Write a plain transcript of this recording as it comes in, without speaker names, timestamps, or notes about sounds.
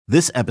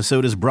This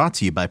episode is brought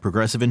to you by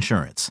Progressive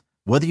Insurance.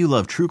 Whether you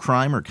love true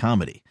crime or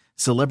comedy,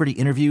 celebrity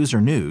interviews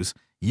or news,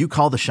 you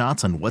call the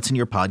shots on what's in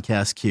your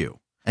podcast queue.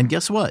 And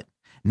guess what?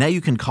 Now you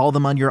can call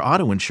them on your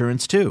auto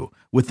insurance too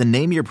with the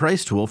Name Your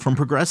Price tool from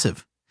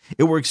Progressive.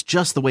 It works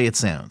just the way it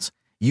sounds.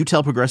 You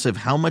tell Progressive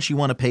how much you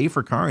want to pay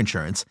for car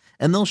insurance,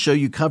 and they'll show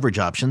you coverage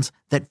options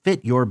that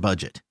fit your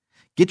budget.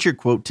 Get your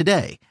quote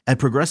today at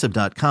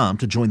Progressive.com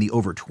to join the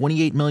over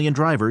 28 million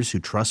drivers who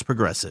trust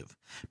Progressive.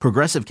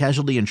 Progressive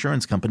Casualty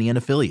Insurance Company and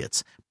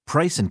Affiliates.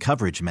 Price and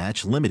coverage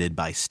match limited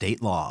by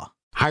state law.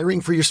 Hiring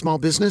for your small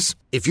business?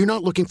 If you're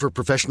not looking for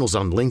professionals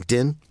on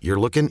LinkedIn, you're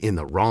looking in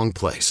the wrong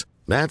place.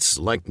 That's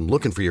like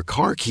looking for your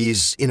car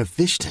keys in a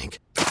fish tank.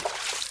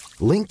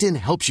 LinkedIn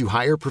helps you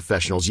hire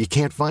professionals you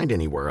can't find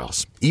anywhere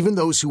else, even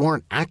those who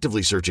aren't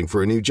actively searching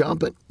for a new job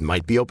but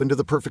might be open to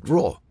the perfect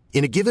role.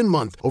 In a given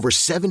month, over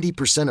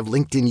 70% of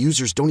LinkedIn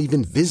users don't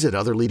even visit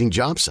other leading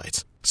job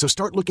sites. So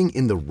start looking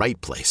in the right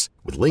place.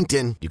 With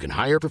LinkedIn, you can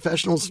hire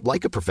professionals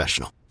like a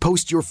professional.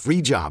 Post your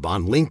free job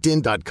on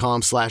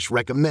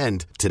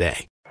linkedin.com/recommend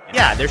today.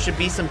 Yeah, there should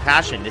be some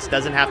passion. This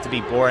doesn't have to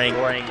be boring.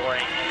 Hey,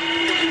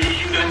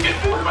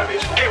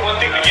 one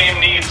thing the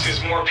game needs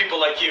is more people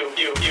like you.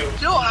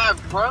 Still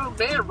have grown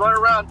men run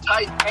around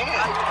tight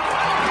pants.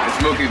 It's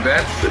Mookie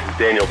Betts. This is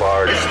Daniel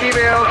Bard. It's Steve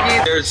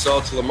Aoki. There's Sal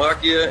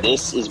Talamacchia.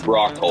 This is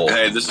Brock Holt.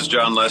 Hey, this is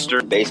John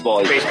Lester. Baseball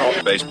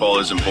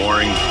isn't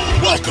boring.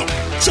 Welcome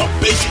to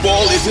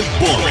Baseball Isn't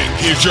Boring.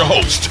 Here's your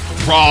host,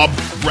 Rob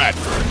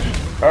Bradford.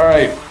 All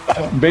right.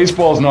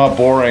 Baseball is not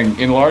boring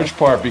in large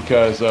part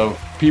because of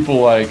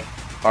people like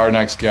our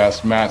next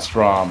guest, Matt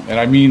Strom. And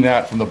I mean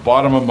that from the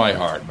bottom of my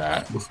heart,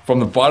 Matt. From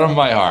the bottom of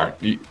my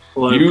heart.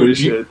 Well, I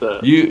appreciate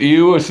that.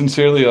 You were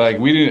sincerely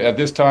we didn't, at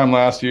this time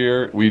last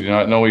year, we did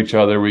not know each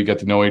other. We got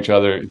to know each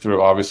other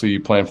through, obviously, you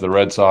playing for the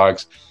Red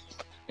Sox.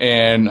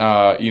 And,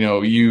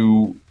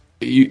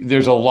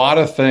 there's a lot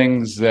of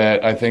things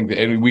that I think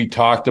that we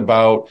talked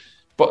about,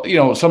 but,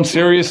 some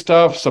serious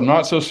stuff, some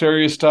not so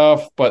serious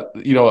stuff. But,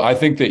 I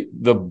think that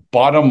the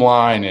bottom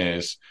line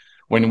is,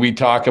 when we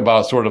talk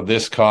about sort of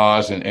this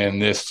cause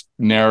and this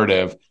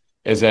narrative,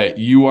 is that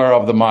you are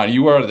of the mind,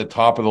 you are at the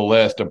top of the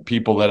list of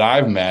people that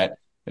I've met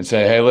and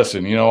say, hey,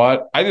 listen, you know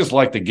what? I just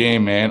like the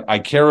game, man. I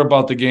care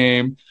about the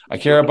game. I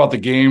care about the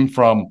game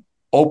from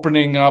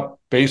opening up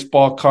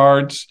baseball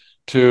cards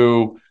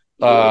to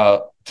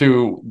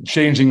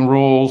changing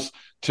rules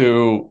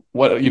to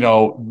what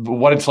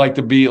it's like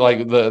to be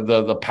like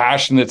the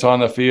passion that's on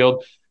the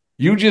field.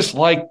 You just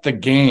like the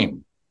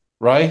game,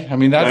 right? I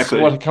mean, that's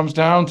exactly what it comes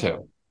down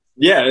to.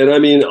 Yeah, and I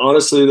mean,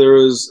 honestly,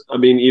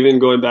 even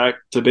going back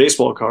to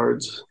baseball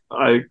cards,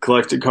 I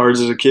collected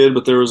cards as a kid,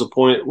 but there was a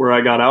point where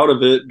I got out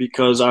of it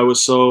because I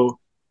was so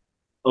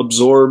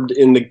absorbed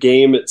in the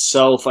game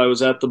itself. I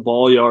was at the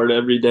ball yard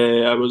every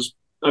day.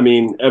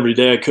 Every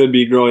day I could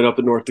be growing up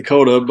in North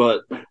Dakota,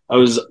 but I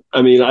was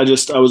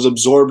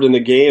absorbed in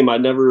the game. I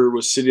never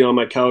was sitting on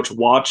my couch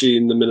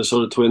watching the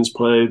Minnesota Twins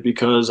play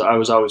because I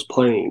was always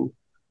playing.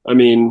 I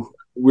mean,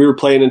 we were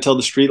playing until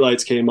the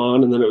streetlights came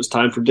on, and then it was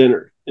time for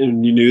dinner.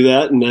 And you knew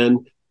that, and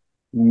then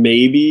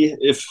maybe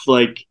if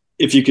the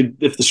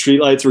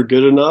streetlights were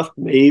good enough,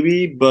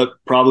 maybe, but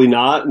probably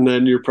not. And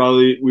then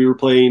we were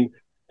playing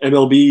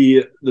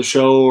MLB The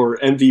Show, or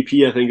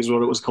MVP, I think is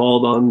what it was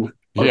called on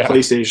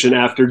PlayStation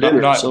after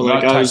dinner.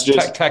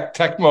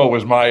 Tecmo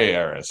was my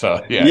era.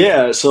 So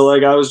yeah. So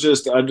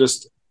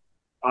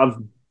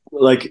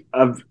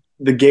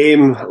the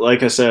game,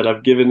 like I said,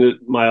 I've given it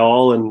my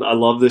all, and I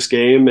love this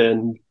game,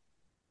 and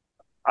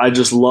I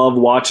just love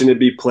watching it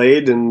be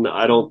played, and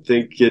I don't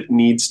think it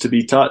needs to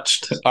be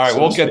touched. All right,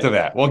 we'll get to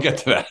that. All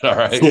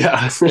right.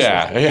 Yeah.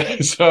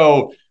 Yeah.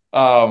 So,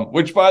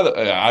 which by the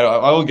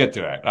I will get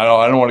to that.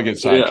 I don't want to get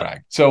sidetracked.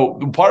 Yeah. So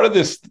part of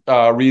this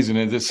reason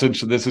is that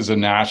since this is a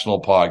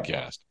national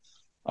podcast,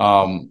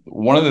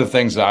 one of the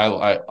things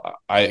that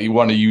I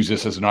want to use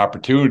this as an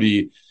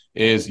opportunity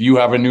is you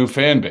have a new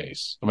fan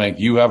base.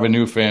 You have a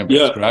new fan base.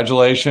 Yeah.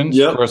 Congratulations,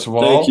 first of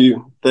all.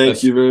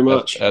 Thank you very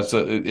much. That's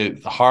a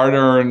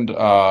hard-earned,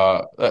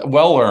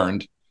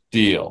 well-earned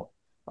deal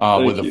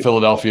with the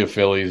Philadelphia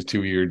Phillies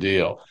 2-year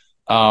deal.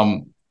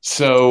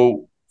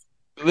 So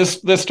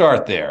let's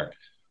start there.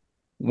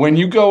 When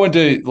you go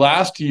into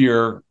last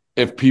year,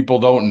 if people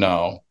don't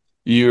know,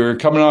 you're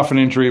coming off an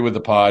injury with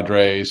the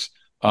Padres.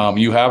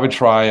 You have a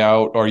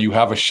tryout or you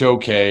have a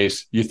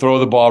showcase. You throw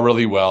the ball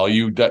really well.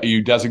 You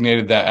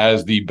designated that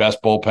as the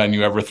best bullpen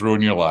you ever threw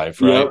in your life,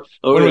 right? Yep.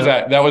 When was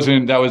that? That was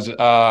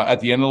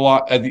at the end of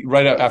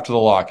right after the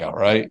lockout,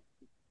 right?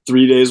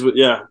 3 days,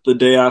 the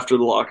day after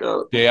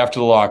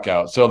the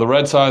lockout. So the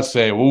Red Sox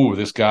say, "Ooh,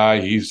 this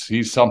guy,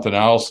 he's something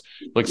else.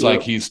 Looks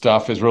like his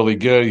stuff is really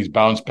good. He's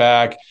bounced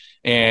back."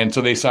 And so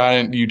they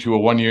signed you to a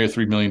 1-year,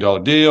 $3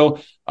 million deal.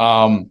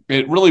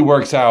 It really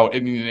works out.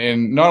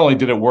 And not only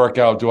did it work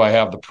out, do I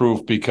have the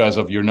proof because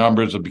of your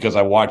numbers or because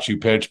I watch you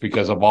pitch,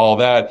 because of all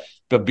that,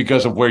 but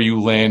because of where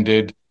you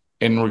landed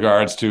in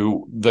regards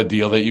to the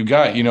deal that you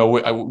got.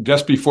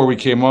 Just before we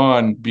came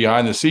on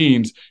behind the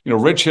scenes,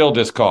 Rich Hill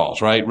just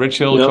calls, right? Rich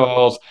Hill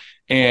calls.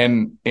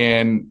 And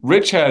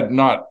Rich had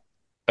not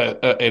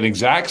an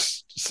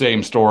exact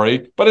same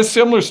story, but a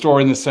similar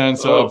story in the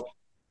sense of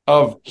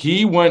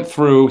he went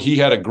through. He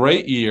had a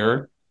great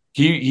year.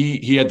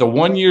 He had the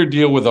 1-year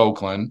deal with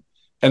Oakland,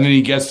 and then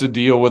he gets the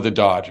deal with the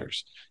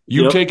Dodgers.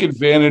 You take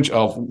advantage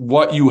of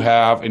what you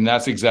have, and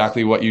that's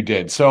exactly what you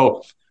did.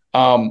 So,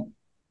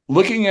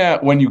 looking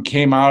at when you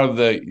came out of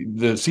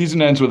the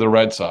season ends with the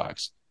Red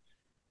Sox,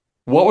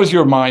 what was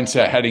your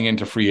mindset heading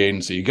into free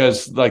agency?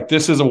 Because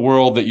this is a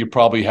world that you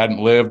probably hadn't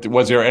lived.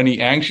 Was there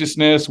any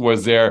anxiousness?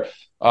 Was there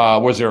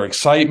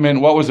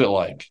excitement? What was it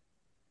like?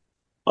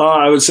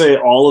 I would say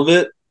all of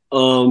it.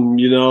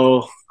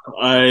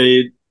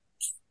 I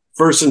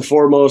first and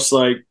foremost,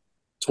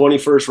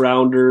 21st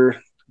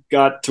rounder,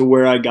 got to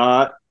where I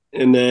got.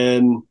 And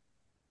then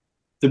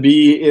to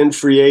be in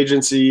free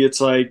agency,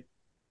 it's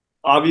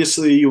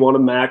obviously you want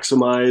to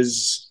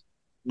maximize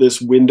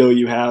this window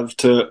you have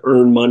to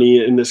earn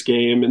money in this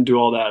game and do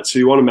all that. So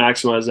you want to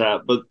maximize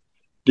that. But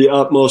the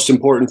utmost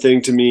important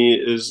thing to me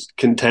is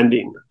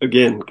contending.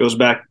 Again, goes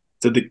back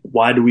to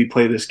why do we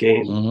play this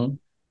game? Mm-hmm.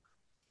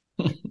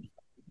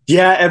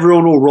 Yeah,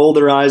 everyone will roll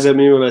their eyes at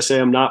me when I say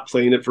I'm not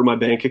playing it for my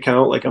bank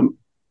account.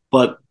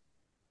 But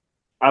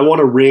I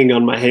want a ring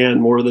on my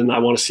hand more than I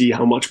want to see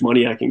how much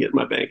money I can get in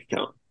my bank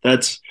account.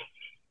 That's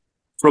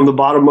from the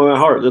bottom of my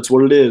heart. That's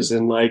what it is.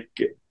 And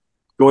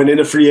going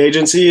into free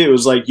agency, it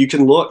was you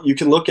can look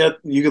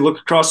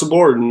across the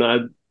board. And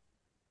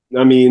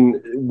I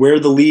mean, where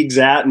the league's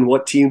at and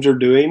what teams are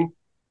doing,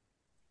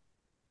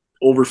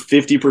 over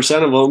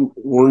 50% of them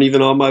weren't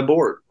even on my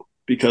board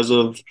because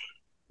of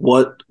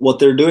what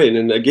they're doing.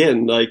 And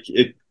again,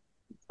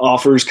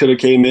 offers could have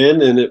came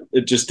in and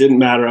it just didn't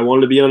matter. I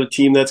wanted to be on a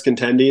team that's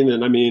contending.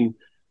 And I mean,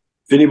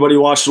 if anybody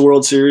watched the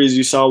World Series,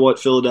 you saw what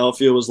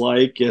Philadelphia was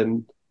like,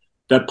 and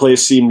that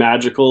place seemed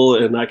magical,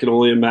 and I can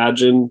only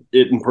imagine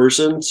it in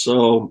person.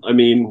 So, I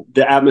mean,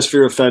 the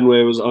atmosphere of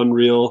Fenway was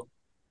unreal.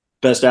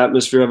 Best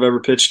atmosphere I've ever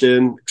pitched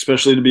in,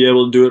 especially to be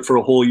able to do it for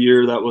a whole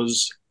year. That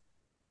was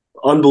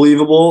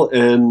unbelievable.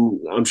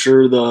 And I'm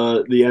sure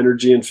the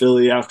energy in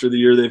Philly after the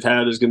year they've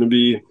had is going to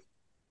be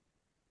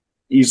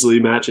easily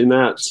matching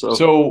that.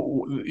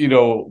 So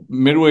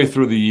midway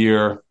through the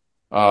year,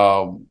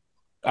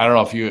 I don't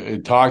know if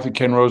you talked to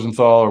Ken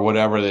Rosenthal or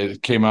whatever. They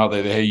came out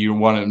that, hey, you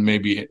want to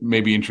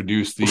maybe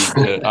introduce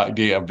the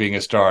idea of being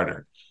a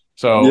starter.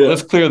 So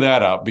let's clear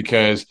that up,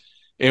 because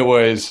it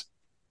was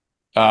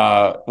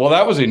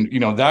that was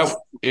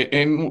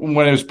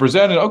when it was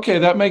presented. Okay,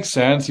 that makes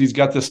sense. He's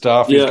got the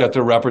stuff. He's got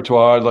the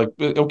repertoire.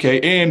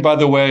 Okay, and by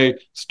the way,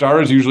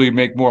 starters usually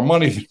make more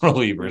money than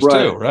relievers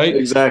too, right?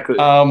 Exactly.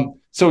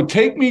 So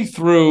take me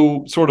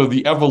through sort of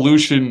the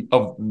evolution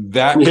of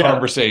that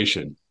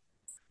conversation.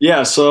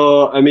 Yeah.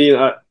 So, I mean,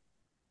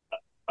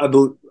 I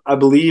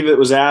believe it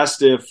was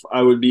asked if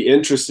I would be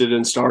interested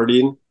in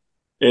starting,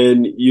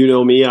 and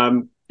me,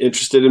 I'm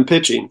interested in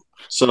pitching.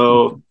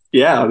 So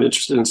I'm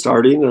interested in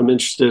starting. I'm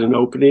interested in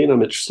opening.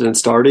 I'm interested in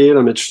starting.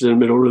 I'm interested in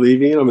middle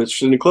relieving. I'm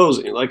interested in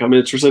closing. I'm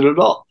interested in it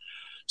all.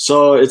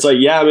 So it's I'm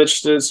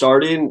interested in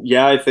starting.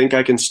 Yeah, I think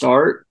I can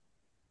start.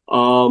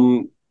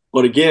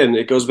 But again,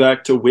 it goes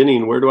back to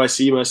winning. Where do I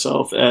see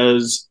myself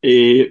as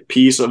a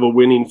piece of a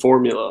winning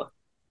formula?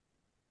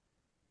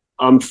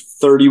 I'm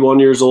 31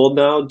 years old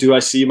now. Do I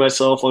see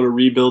myself on a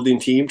rebuilding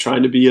team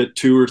trying to be a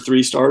 2 or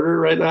 3 starter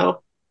right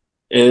now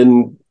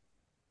and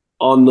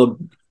on the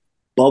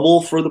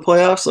bubble for the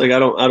playoffs? I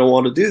don't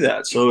want to do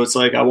that. So it's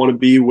I want to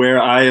be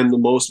where I am the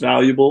most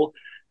valuable.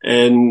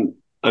 And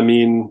I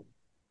mean,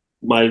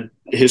 my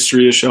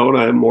history has shown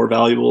I am more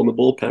valuable in the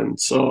bullpen.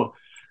 So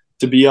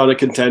to be on a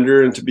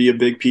contender and to be a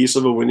big piece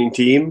of a winning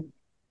team,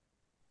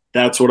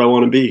 that's what I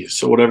want to be.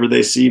 So whatever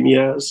they see me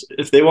as,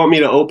 if they want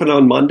me to open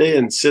on Monday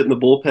and sit in the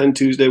bullpen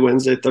Tuesday,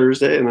 Wednesday,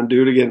 Thursday, and then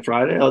do it again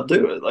Friday, I'll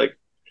do it.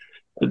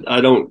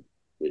 I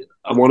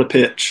want to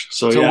pitch.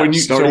 So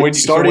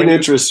starting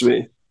interests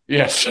me.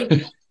 Yes.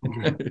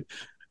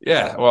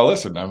 Yeah. Well,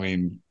 listen, I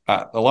mean,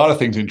 a lot of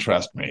things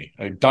interest me.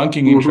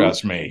 Dunking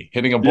interests me.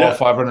 Hitting a ball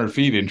 500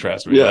 feet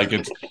interests me.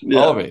 It's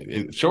all of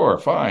it. Sure.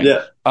 Fine.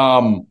 Yeah.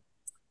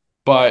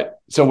 But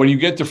so when you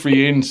get to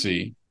free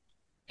agency,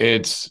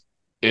 your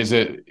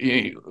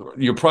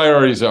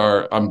priorities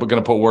are, I'm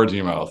going to put words in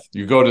your mouth.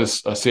 You go to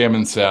Sam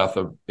and Seth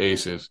of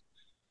Aces,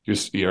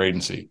 your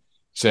agency,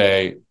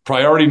 say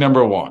priority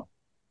number 1,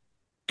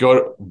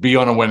 go be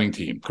on a winning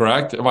team.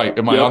 Correct? Am I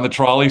on the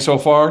trolley so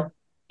far?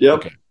 Yep.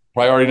 Okay.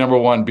 Priority number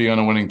 1, be on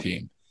a winning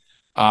team.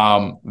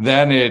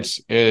 Then it's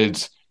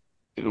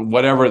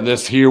whatever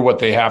what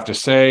they have to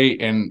say,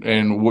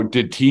 and what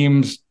did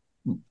teams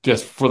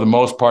just for the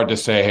most part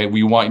just say, hey,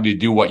 we want you to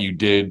do what you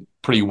did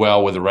pretty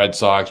well with the Red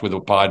Sox, with the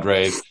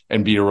Padres,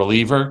 and be a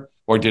reliever?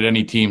 Or did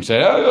any team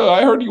say, oh,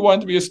 I heard you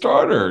wanted to be a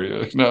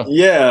starter? No.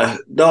 Yeah.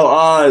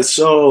 No.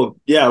 So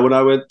when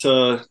I went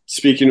to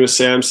speaking with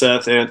Sam,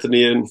 Seth,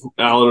 Anthony, and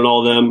Alan and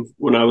all them,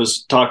 when I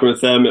was talking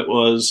with them, it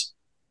was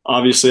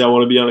obviously I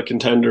want to be on a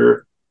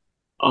contender.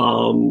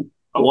 And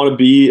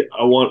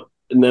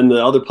then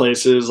the other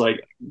places, the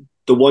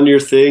 1-year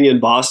thing in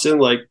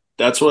Boston,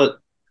 that's what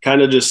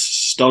kind of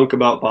just stunk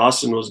about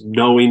Boston, was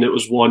knowing it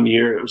was 1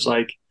 year. It was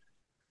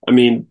I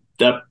mean,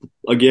 that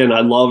again,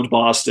 I loved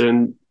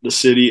Boston, the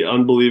city,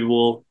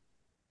 unbelievable.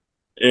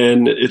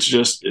 And it's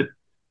just,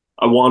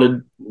 I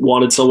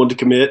wanted someone to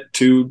commit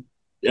to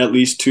at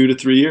least 2 to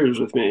 3 years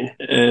with me.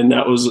 And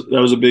that was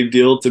a big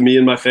deal to me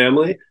and my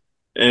family.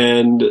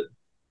 And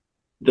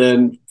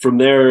then from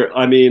there,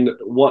 I mean,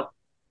 what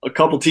a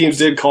couple teams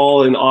did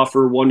call and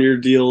offer 1-year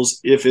deals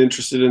if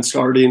interested in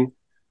starting,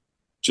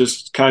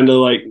 just kind of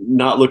like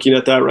not looking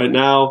at that right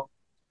now.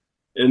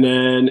 And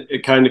then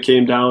it kind of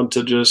came down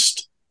to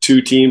just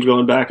 2 teams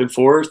going back and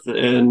forth.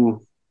 And,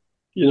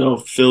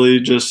 Philly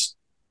just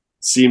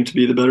seemed to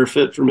be the better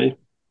fit for me.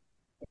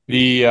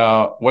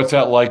 What's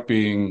that like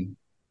being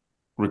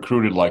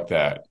recruited like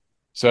that?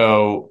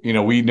 So,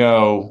 we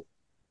know,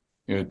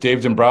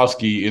 Dave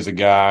Dombrowski is a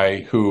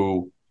guy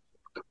who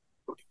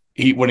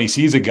when he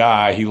sees a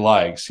guy he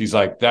likes, he's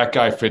like, that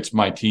guy fits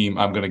my team,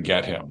 I'm going to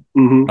get him.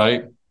 Mm-hmm.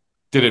 Right?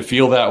 Did it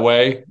feel that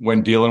way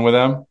when dealing with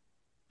them?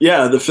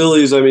 Yeah, the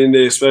Phillies, I mean,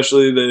 they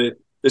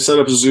set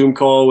up a Zoom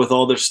call with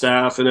all their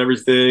staff and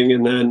everything.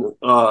 And then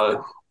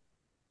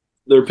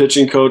their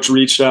pitching coach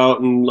reached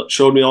out and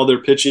showed me all the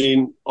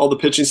pitching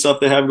stuff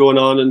they have going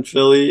on in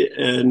Philly.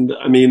 And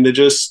I mean,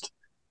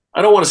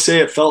 I don't want to say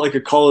it felt like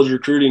a college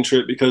recruiting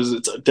trip, because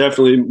it's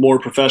definitely more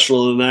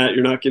professional than that.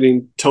 You're not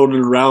getting toted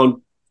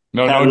around.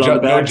 No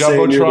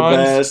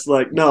jumbotrons.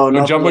 Like, no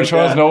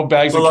jumbotrons, like no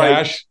bags of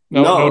cash,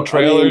 no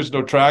trailers,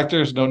 no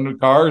tractors, no new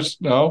cars,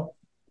 no.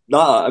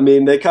 Nah, I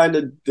mean, they kind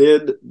of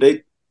did.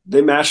 They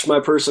matched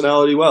my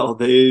personality well.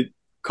 They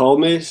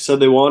called me, said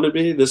they wanted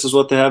me. This is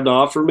what they have to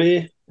offer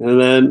me. And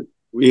then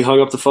we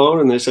hung up the phone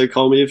and they said,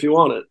 call me if you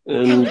want it.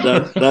 And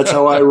that's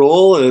how I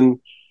roll.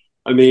 And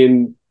I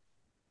mean,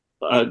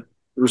 I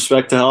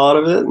respect the hell out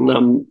of it.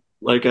 And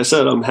like I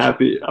said, I'm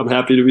happy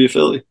to be a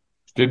Philly.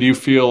 Did you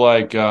feel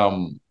like,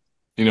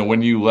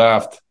 when you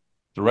left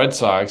the Red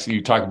Sox,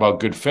 you talk about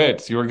good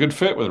fits. You were a good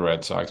fit with the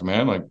Red Sox,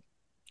 man. Like,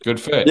 good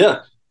fit.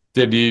 Yeah.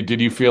 Did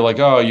you feel like,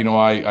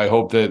 I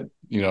hope that,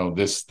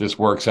 this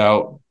works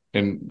out,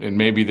 and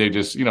maybe they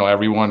just,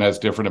 everyone has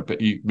different,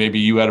 maybe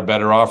you had a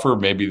better offer,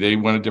 maybe they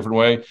went a different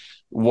way.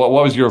 What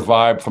was your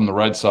vibe from the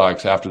Red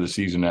Sox after the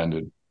season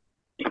ended?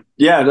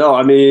 Yeah, no,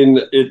 I mean,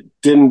 I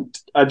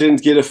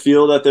didn't get a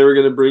feel that they were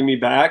going to bring me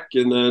back.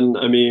 And then,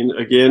 I mean,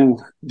 again,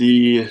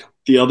 the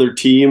other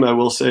team, I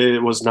will say,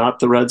 it was not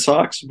the Red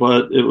Sox,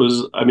 but it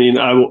was, I mean,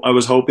 I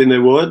was hoping they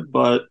would,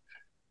 but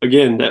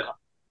again,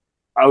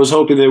 I was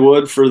hoping they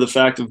would for the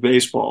fact of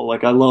baseball.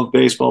 Like, I love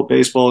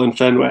baseball in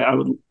Fenway.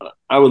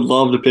 I would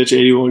love to pitch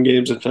 81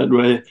 games in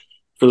Fenway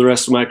for the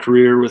rest of my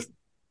career with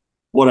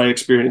what I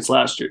experienced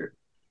last year.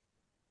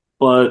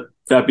 But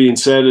that being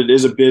said, it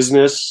is a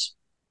business.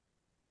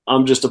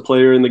 I'm just a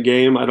player in the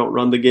game. I don't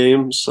run the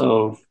game,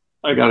 so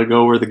I got to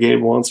go where the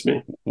game wants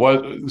me.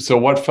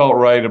 What felt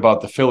right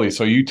about the Phillies?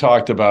 So you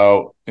talked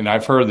about, and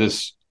I've heard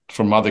this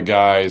from other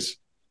guys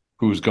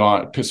who's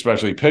gone,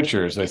 especially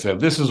pitchers. They said,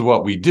 this is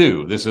what we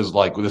do. This is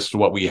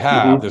what we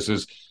have. Mm-hmm. This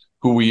is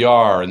who we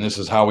are, and this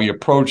is how we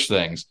approach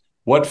things.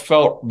 What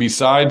felt,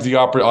 besides the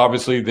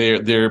obviously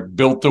they're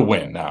built to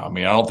win now. I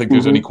mean, I don't think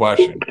there's any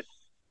question.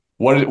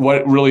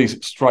 What really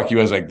struck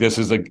you as like, this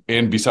is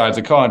and besides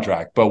the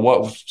contract, but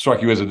what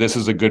struck you as this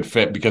is a good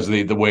fit because of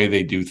the way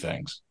they do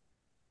things?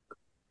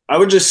 I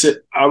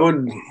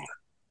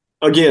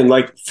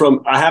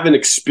haven't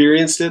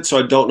experienced it, so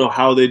I don't know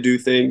how they do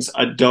things.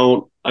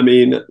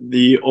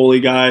 The only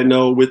guy I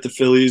know with the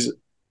Phillies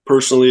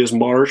personally is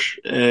Marsh,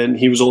 and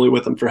he was only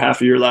with them for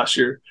half a year last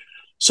year.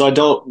 So I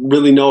don't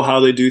really know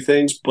how they do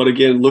things. But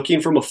again,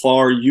 looking from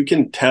afar, you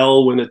can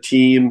tell when a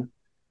team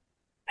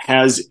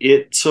has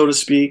it, so to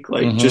speak,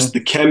 like just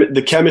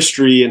the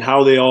chemistry and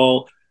how they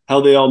all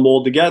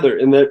mold together.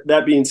 And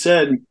that being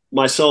said,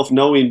 myself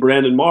knowing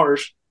Brandon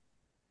Marsh,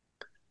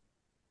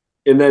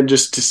 and then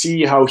just to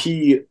see how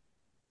he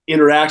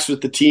interacts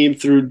with the team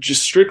through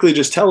strictly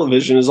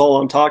television is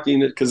all I'm talking,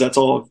 because that's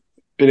all I've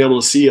been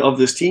able to see of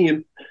this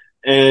team.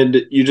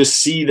 And you just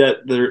see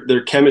that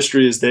their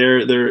chemistry is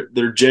there.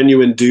 They're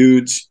genuine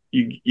dudes.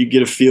 You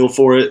get a feel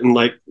for it. And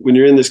like, when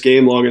you're in this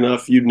game long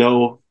enough, you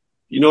know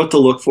what to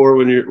look for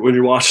when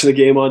you're watching the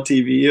game on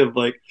TV, of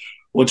like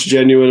what's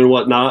genuine and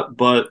what not.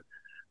 But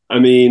I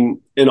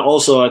mean, and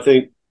also I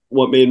think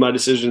what made my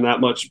decision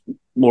that much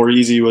more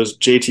easy was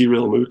JT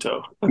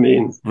Realmuto. I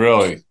mean,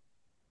 really?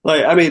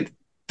 Like, I mean,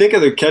 think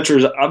of the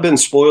catchers. I've been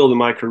spoiled in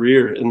my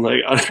career, and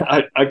like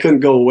I couldn't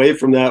go away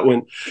from that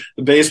when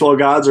the baseball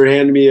gods are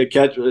handing me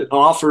an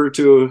offer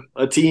to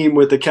a team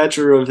with a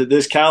catcher of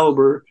this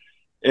caliber,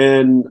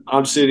 and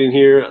I'm sitting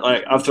here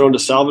like, I've thrown to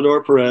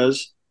Salvador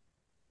Perez,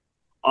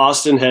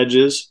 Austin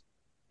Hedges,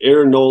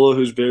 Aaron Nola,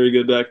 who's very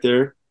good back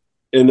there,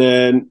 and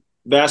then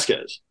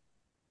Vasquez.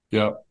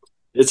 Yeah,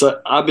 it's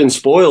I've been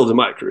spoiled in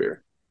my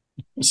career,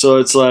 so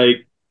it's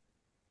like,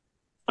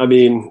 I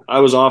mean, I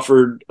was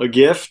offered a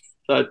gift.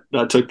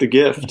 I took the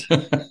gift.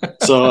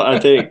 So I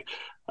think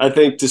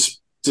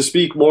to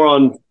speak more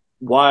on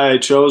why I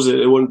chose it,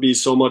 it wouldn't be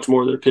so much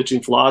more their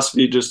pitching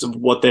philosophy, just of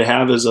what they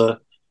have as a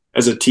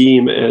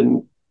team.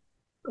 And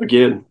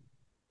again,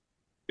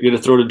 I get to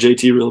throw to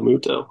JT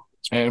Realmuto.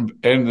 And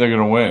they're going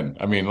to win.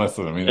 I mean,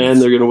 listen. I mean,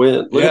 and they're going to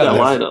win. Look at that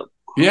lineup.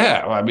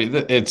 Yeah, I mean,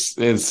 it's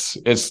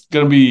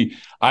going to be.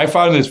 I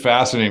find this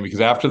fascinating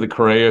because after the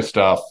Correa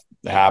stuff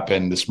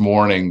happened this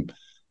morning,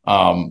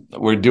 I'm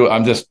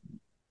just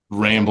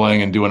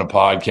rambling and doing a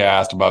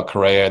podcast about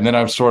Correa, and then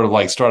I've sort of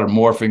like started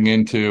morphing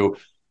into,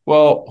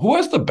 well, who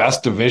has the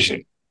best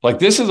division? Like,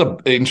 this is an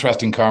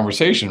interesting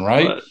conversation,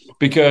 right?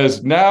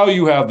 Because now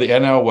you have the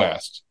NL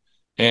West,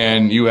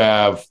 and you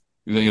have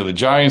the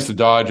Giants, the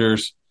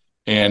Dodgers,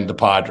 and the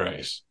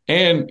Padres.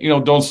 And,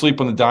 don't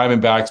sleep on the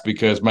Diamondbacks,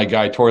 because my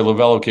guy Torey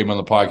Lovello came on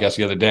the podcast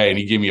the other day and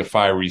he gave me a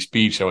fiery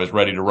speech. I was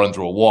ready to run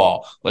through a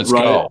wall. Let's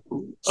go.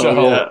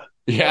 So,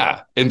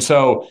 yeah. And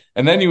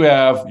then you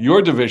have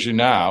your division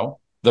now,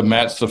 the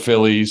Mets, the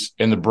Phillies,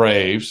 and the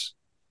Braves,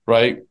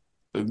 right?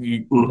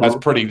 That's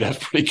pretty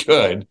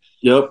good.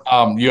 Yep.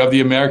 You have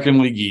the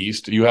American League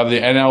East. You have the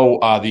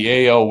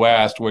the AL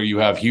West, where you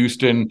have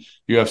Houston,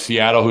 you have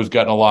Seattle, who's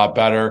gotten a lot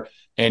better,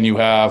 and you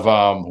have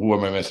who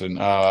am I missing?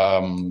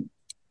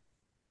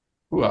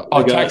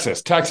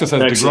 Texas. Texas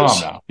has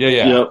DeGrom now. Yeah.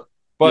 Yep.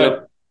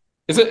 But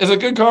it's a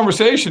good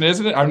conversation,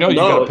 isn't it? I know you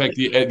got to pick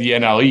the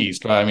NL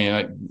East, but I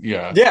mean,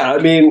 yeah. Yeah, I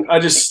mean,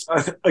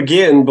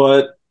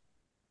 but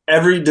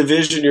every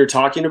division you're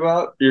talking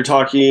about, you're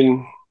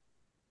talking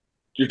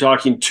 2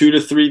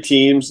 to 3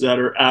 teams that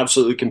are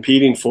absolutely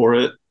competing for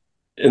it,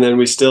 and then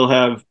we still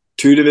have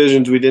 2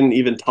 divisions we didn't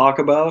even talk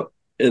about,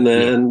 and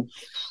then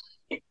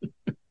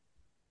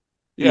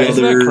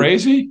isn't that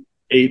crazy?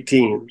 8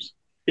 teams.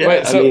 Yeah,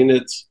 right, I mean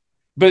it's.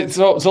 But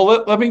so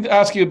let me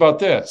ask you about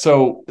this.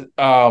 So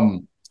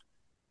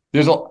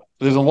there's a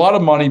lot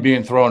of money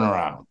being thrown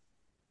around,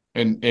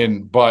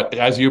 but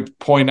as you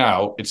point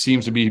out, it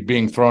seems to be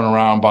being thrown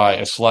around by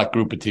a select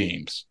group of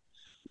teams.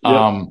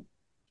 Yep.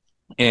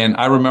 And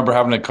I remember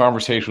having a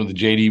conversation with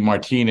JD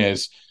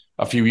Martinez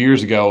a few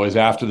years ago, is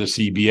after the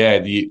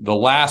CBA, the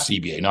last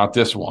CBA, not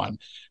this one.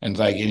 And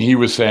he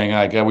was saying,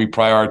 we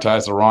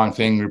prioritized the wrong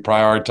thing. We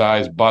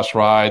prioritized bus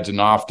rides and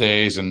off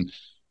days, and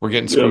we're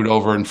getting screwed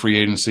over in free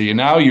agency. And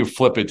now you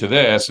flip it to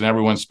this, and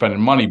everyone's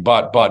spending money,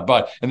 but.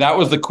 And that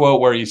was the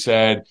quote where he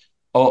said,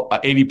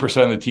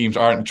 80% of the teams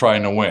aren't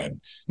trying to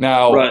win.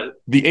 Now,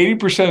 the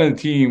 80% of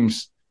the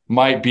teams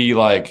might be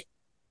like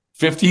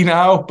 50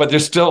 now, but they're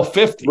still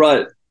 50.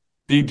 Right.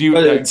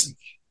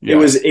 It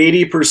was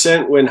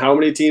 80% when how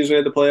many teams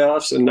made the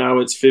playoffs, and now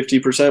it's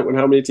 50% when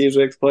how many teams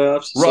make the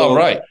playoffs. So,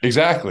 right,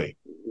 exactly.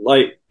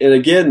 And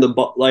again,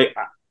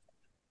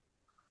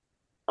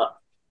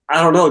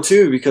 I don't know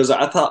too, because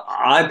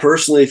I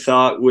personally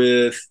thought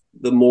with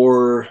the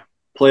more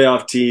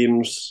playoff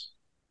teams,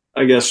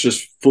 I guess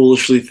just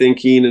foolishly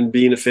thinking and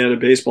being a fan of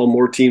baseball,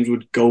 more teams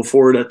would go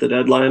for it at the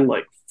deadline,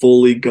 like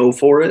fully go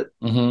for it.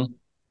 Mm-hmm.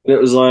 And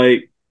it was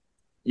like,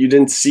 you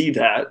didn't see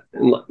that.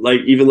 And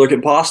like, even look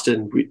at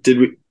Boston.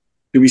 Do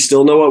we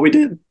still know what we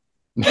did?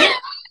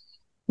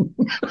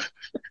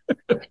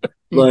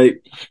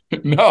 Like,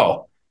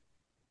 no,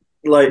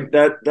 like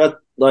that's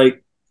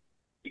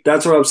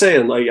what I'm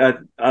saying. Like,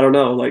 I don't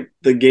know, like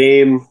the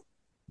game.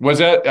 Was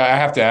that, I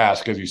have to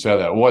ask, because you said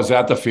that, was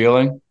that the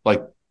feeling?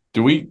 Like,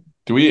 do we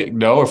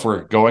know if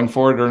we're going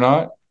for it or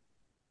not?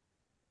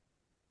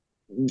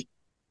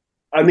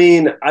 I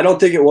mean, I don't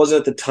think it was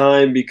at the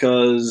time,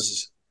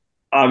 because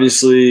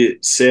obviously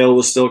Sale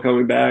was still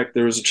coming back.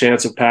 There was a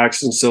chance of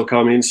Paxton still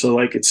coming. So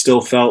like, it still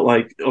felt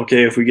like,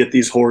 okay, if we get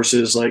these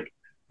horses, like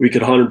we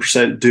could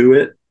 100% do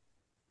it.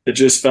 It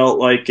just felt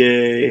like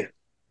you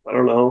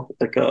were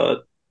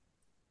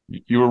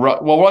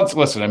right. Well,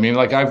 listen, I mean,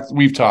 like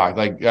we've talked,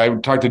 like I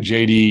talked to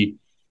JD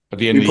at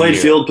the end of the year. We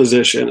played field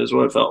position is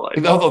what it felt like.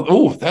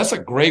 Oh, that's a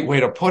great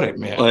way to put it,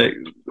 man. Like,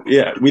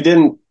 yeah, we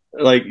didn't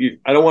I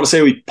don't want to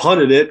say we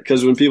punted it,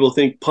 because when people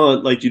think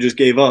punt, like you just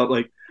gave up.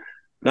 Like,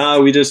 nah,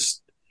 we had a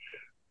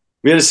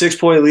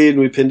 6-point lead and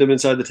we pinned them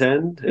inside the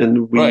 10. And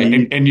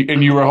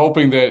you were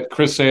hoping that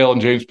Chris Sale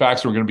and James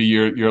Paxton were going to be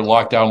your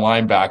lockdown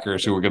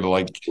linebackers who were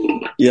going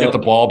to get the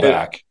ball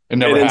back.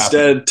 And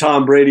instead,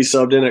 Tom Brady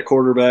subbed in at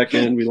quarterback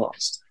and we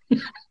lost.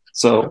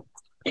 So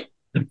I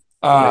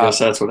guess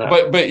that's what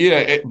happened. But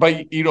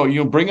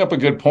you bring up a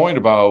good point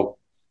about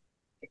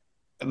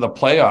the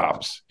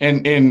playoffs,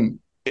 and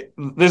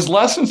there's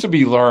lessons to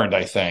be learned,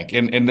 I think,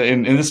 in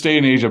this day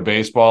and age of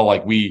baseball.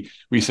 Like we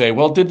say,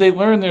 well, did they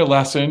learn their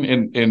lesson?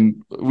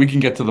 And we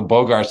can get to the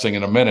Bogaerts thing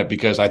in a minute,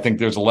 because I think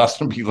there's a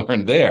lesson to be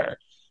learned there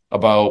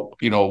about,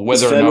 whether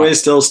is Fenway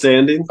still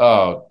standing?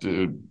 Oh,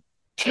 dude.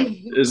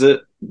 Is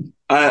it?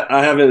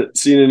 I haven't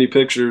seen any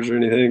pictures or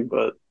anything,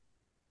 but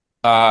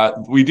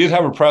we did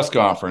have a press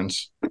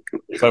conference,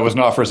 but it was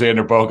not for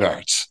Xander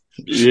Bogaerts.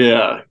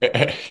 Yeah.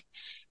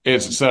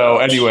 It's so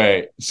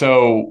anyway,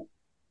 so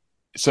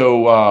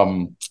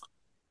when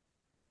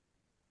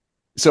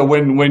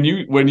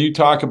you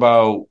talk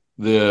about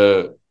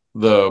the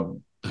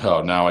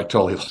now I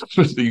totally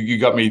you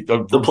got me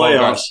the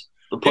playoffs.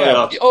 The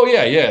playoffs. Yeah. Oh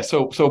yeah.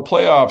 So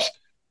playoffs,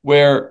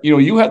 where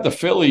you had the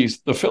Phillies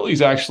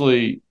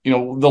actually,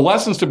 the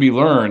lessons to be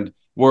learned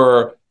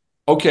were,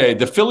 okay,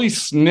 the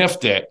Phillies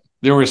sniffed it.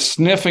 They were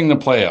sniffing the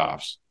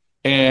playoffs,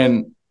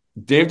 and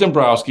Dave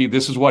Dombrowski,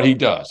 this is what he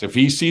does. If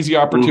he sees the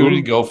opportunity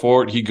to go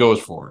for it, he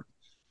goes for it.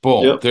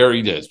 Boom, there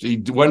he is.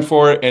 He went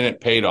for it, and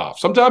it paid off.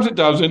 Sometimes it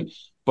doesn't,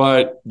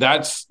 but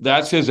that's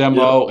his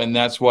MO, and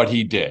that's what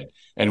he did.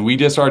 And we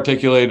just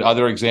articulated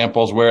other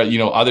examples where,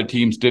 other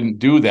teams didn't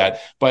do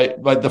that.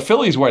 But the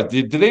Phillies,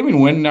 did they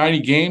even win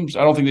 90 games?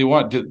 I don't think they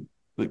won.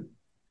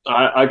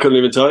 I couldn't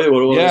even tell you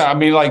what it was. Yeah, I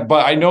mean,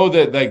 but I know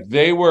that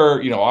they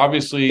were,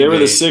 obviously they were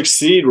the 6th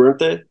seed, weren't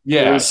they?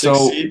 Yeah.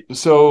 So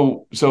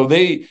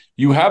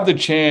you have the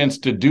chance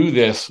to do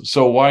this.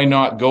 So why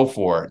not go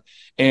for it?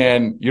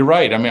 And you're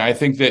right. I mean, I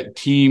think that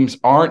teams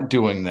aren't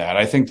doing that.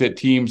 I think that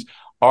teams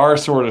are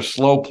sort of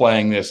slow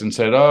playing this and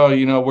said, oh,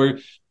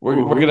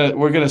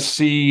 we're gonna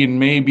see, and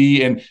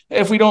maybe, and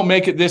if we don't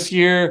make it this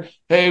year,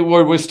 hey,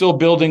 we're still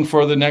building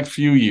for the next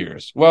few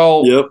years.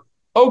 Well,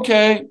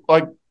 okay,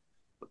 like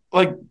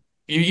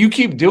you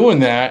keep doing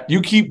that,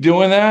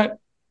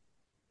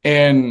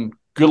 and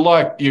good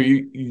luck.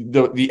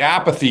 The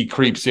apathy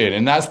creeps in,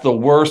 and that's the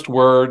worst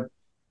word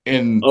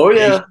in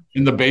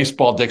the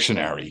baseball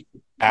dictionary.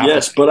 Apathy.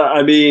 Yes, but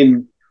I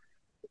mean,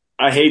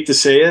 I hate to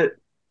say it,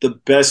 the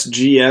best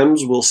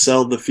GMs will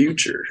sell the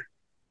future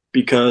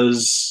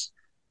because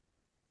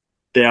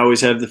they always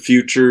have the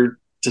future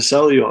to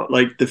sell you on.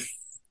 Like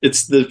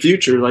it's the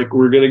future. Like,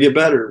 we're going to get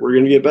better. We're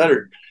going to get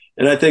better.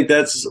 And I think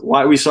that's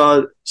why we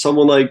saw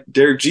someone like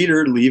Derek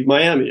Jeter leave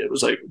Miami. It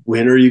was like,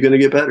 when are you going to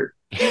get better?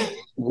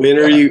 When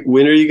are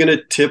you going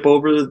to tip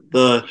over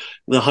the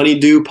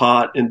honeydew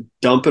pot and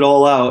dump it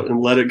all out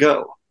and let it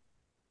go?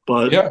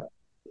 But I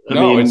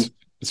mean,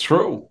 it's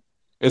true.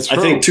 It's true.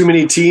 I think too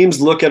many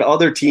teams look at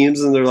other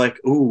teams and they're like,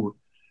 ooh,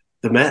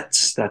 the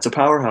Mets, that's a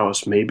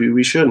powerhouse. Maybe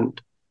we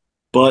shouldn't.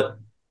 But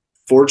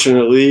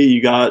fortunately,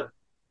 you got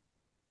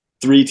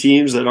 3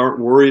 teams that aren't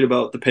worried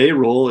about the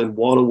payroll and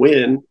want to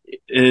win.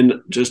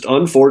 And just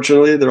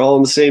unfortunately, they're all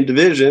in the same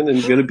division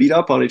and going to beat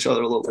up on each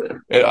other a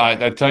little bit.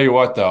 I tell you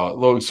what,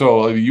 though.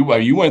 So you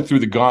went through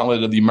the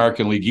gauntlet of the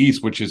American League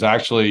East, which is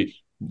actually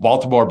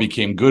Baltimore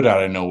became good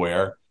out of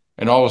nowhere.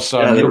 And all of a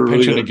sudden, you're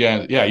pitching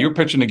against. Yeah, you're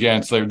pitching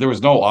against. There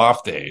was no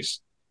off days.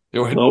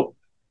 Nope.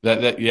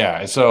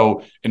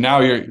 So, and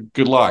now you're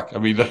good luck. I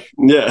mean,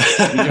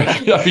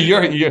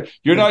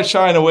 you're not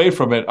shying away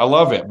from it. I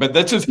love it. But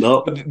that's just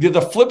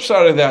the flip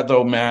side of that,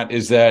 though, Matt,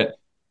 is that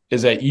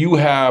you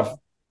have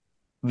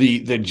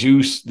the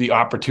juice, the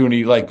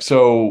opportunity. Like,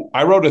 so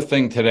I wrote a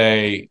thing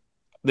today.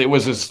 There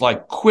was this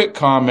quick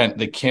comment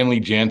that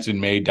Kenley Jansen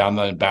made down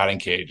the batting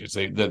cage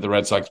that the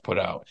Red Sox put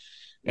out.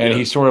 And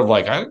he's sort of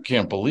I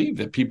can't believe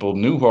that people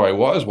knew who I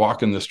was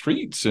walking the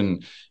streets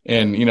and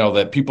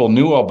that people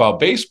knew about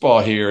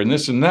baseball here and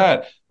this and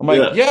that. I'm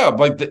like,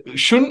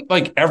 shouldn't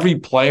every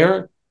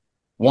player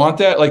want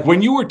that? Like,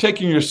 when you were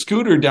taking your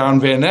scooter down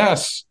Van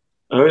Ness,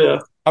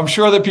 I'm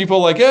sure that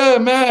people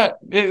Matt,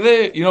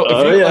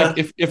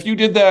 if you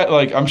did that,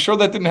 I'm sure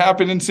that didn't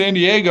happen in San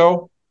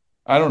Diego.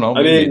 I don't know.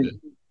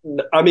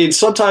 I mean,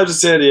 sometimes in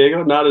San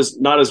Diego, not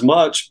as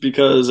much,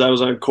 because I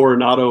was on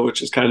Coronado,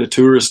 which is kind of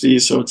touristy.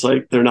 So it's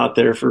they're not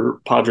there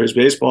for Padres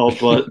baseball,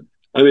 but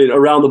I mean,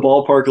 around the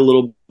ballpark a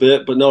little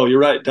bit. But no, you're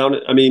right.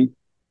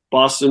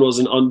 Boston was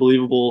an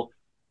unbelievable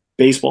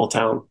baseball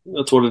town.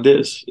 That's what it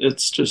is.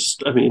 It's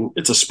just, I mean,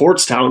 it's a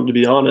sports town, to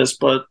be honest,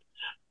 but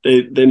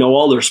they know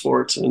all their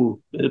sports.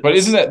 But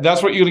isn't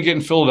that's what you're going to get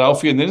in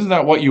Philadelphia? And isn't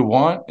that what you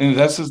want? And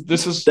but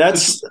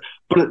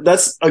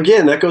that's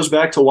again, that goes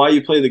back to why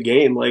you play the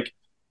game.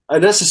 I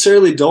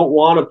necessarily don't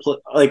want to play.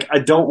 I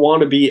don't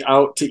want to be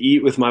out to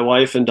eat with my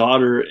wife and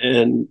daughter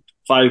and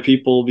 5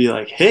 people be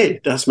like,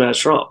 "Hey, that's Matt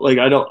Strom."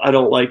 I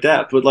don't like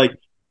that. But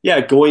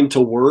going to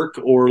work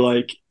or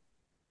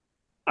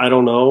I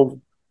don't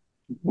know,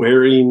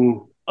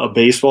 wearing a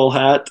baseball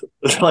hat,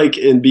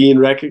 and being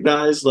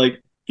recognized,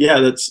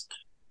 that's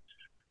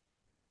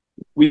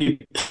we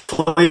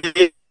play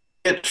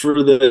it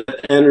for the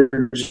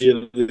energy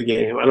of the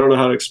game. I don't know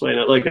how to explain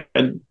it.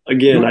 I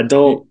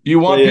don't.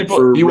 You want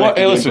people. You want.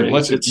 Hey, listen. I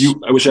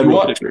wish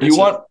everyone could experience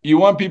it. You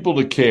want people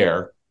to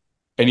care,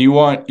 and you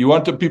want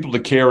the people to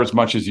care as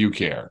much as you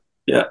care.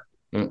 Yeah.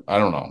 I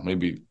don't know.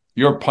 Maybe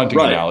your punting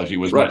analogy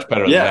was much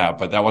better than that,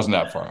 but that wasn't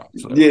that far off.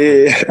 So.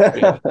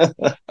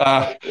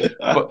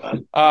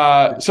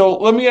 So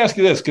let me ask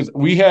you this, because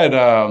we had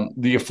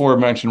the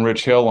aforementioned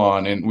Rich Hill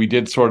on, and we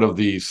did sort of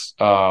these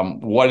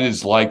what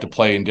it's like to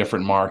play in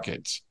different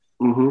markets.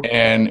 Mm-hmm.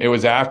 And it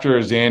was after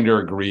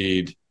Xander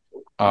agreed,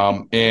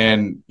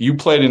 and you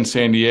played in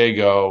San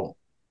Diego,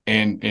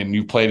 and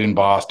you played in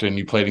Boston,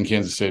 you played in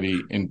Kansas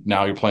City, and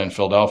now you're playing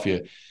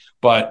Philadelphia.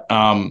 But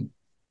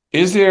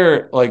is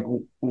there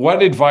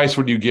what advice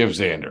would you give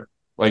Xander?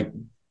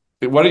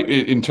 What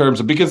in terms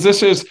of, because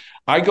this is,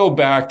 I go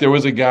back, there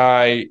was a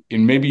guy,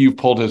 and maybe you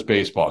pulled his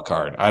baseball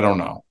card. I don't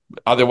know.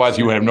 Otherwise,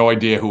 you would have no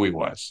idea who he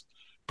was.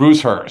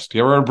 Bruce Hurst.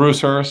 You ever heard of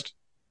Bruce Hurst?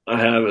 I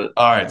haven't.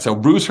 All right. So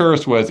Bruce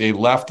Hurst was a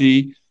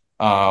lefty,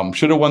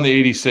 should have won the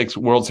 86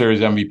 World Series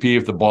MVP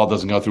if the ball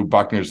doesn't go through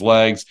Buckner's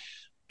legs.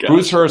 Gotcha.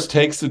 Bruce Hurst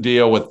takes the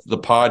deal with the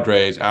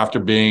Padres after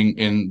being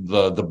in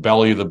the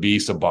belly of the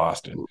beast of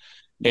Boston.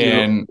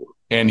 And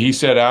he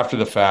said after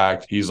the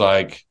fact, he's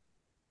like,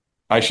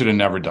 I should have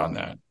never done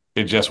that.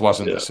 It just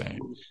wasn't the same.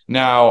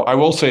 Now, I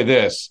will say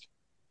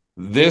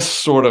this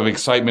sort of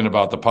excitement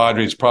about the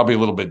Padres is probably a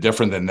little bit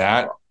different than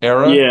that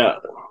era. Yeah.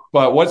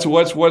 But what's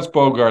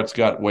Bogaerts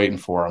got waiting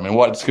for him, and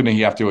what's going to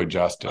have to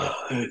adjust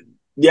to?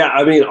 Yeah,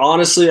 I mean,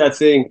 honestly, I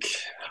think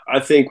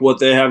what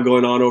they have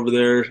going on over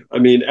there, I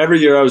mean, every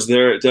year I was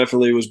there, it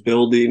definitely was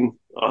building.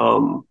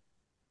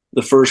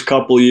 The first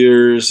couple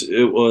years,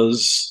 it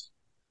was,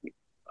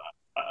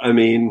 I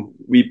mean,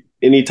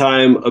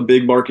 anytime a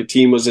big market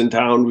team was in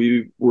town,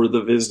 we were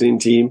the visiting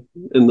team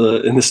in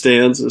the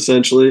stands,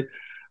 essentially.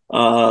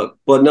 But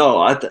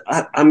no,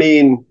 I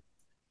mean,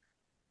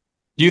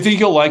 do you think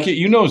he'll like it?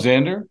 You know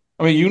Xander.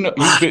 I mean,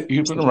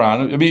 you've been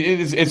around. I mean,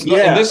 it's not.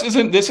 Yeah. This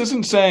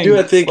isn't saying Dude,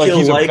 I think like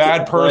he's a like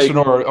bad person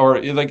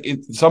or like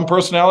some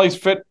personalities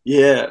fit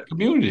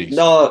communities.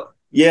 No,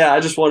 yeah, I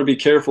just want to be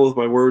careful with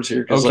my words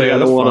here because okay, I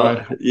don't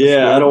want to.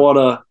 Yeah, I don't want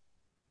to.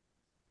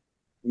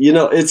 You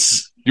know,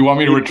 it's. You want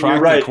me to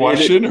retract the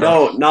question?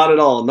 No, not at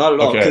all. Not at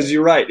all. Because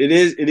you're right. It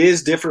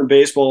is different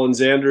baseball, and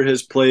Xander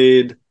has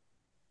played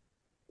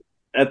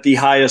at the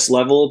highest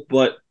level,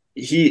 but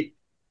he's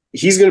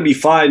going to be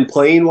fine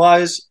playing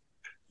wise.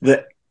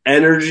 The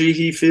energy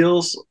he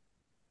feels,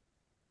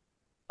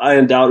 I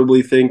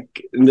undoubtedly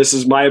think, and this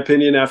is my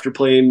opinion after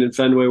playing in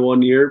Fenway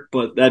 1 year,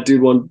 but that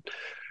dude won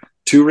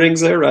 2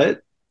 rings there, right?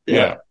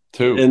 Yeah,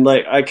 2. And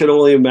like I could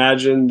only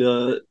imagine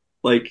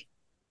like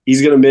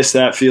he's going to miss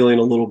that feeling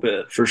a little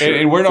bit for sure.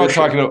 And we're not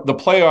talking about the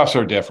playoffs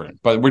are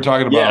different, but we're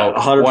talking about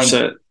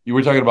 100%. You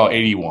were talking about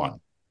 81.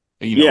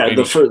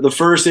 The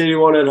first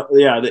 81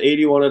 the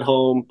 81 at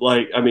home.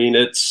 Like, I mean,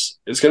 it's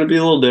going to be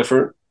a little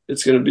different.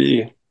 It's going to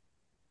be,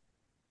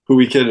 who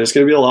we kidding? It's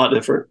going to be a lot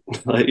different.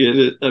 Like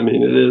it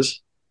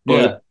is.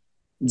 But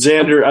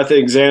Xander, I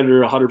think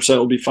Xander 100%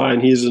 will be fine.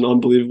 He's an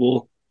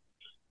unbelievable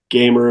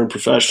gamer and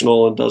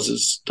professional and does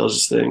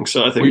his thing.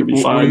 So I think he'll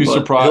be fine.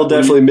 But he'll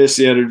definitely miss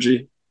the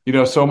energy. You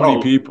know, so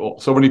many people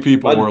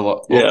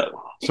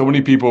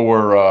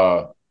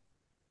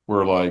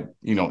were like,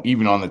 you know,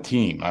 even on the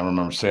team. I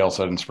remember Sale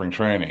said in spring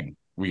training,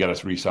 we got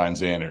to re-sign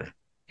Xander.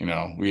 You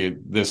know, we had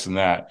this and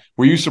that.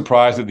 Were you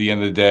surprised at the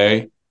end of the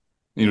day?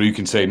 You know, you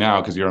can say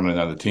now because you're on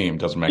another team.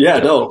 Doesn't make a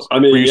difference. No. I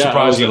mean, were you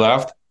surprised he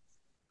left?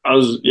 I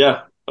was.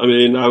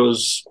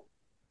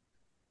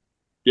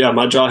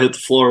 My jaw hit the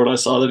floor when I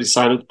saw that he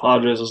signed with the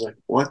Padres. I was like,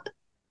 what?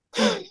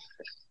 I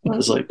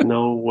was like,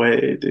 no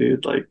way,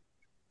 dude. Like,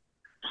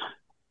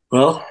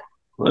 well,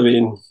 I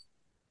mean,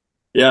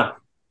 yeah,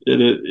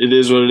 it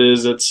is what it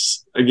is.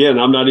 That's, again,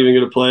 I'm not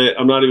even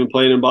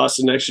playing in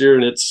Boston next year,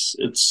 and it's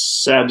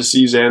sad to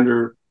see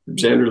Xander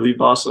leave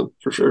Boston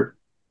for sure.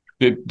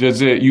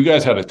 You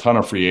guys had a ton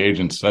of free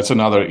agents. That's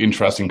another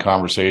interesting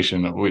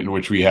conversation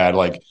which we had,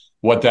 like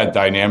what that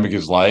dynamic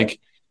is like.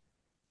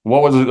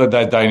 What was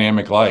that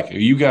dynamic like?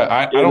 You got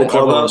I don't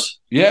cover.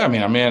 Yeah, I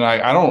mean,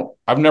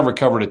 I've never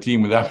covered a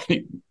team with that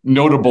many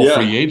notable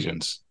free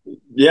agents.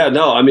 Yeah,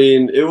 no, I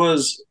mean, it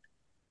was,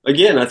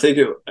 again, I think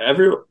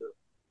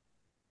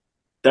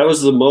that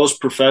was the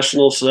most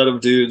professional set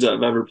of dudes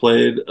I've ever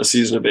played a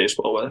season of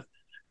baseball with.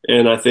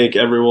 And I think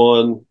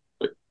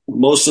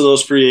most of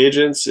those free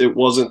agents, it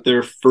wasn't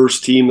their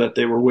first team that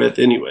they were with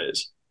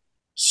anyways.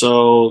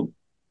 So,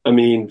 I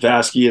mean,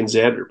 Vasquez and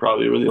Xander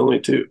probably were the only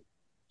two.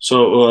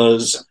 So it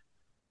was,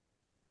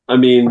 I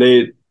mean,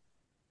 they'd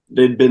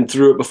been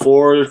through it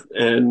before.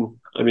 And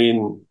I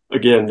mean,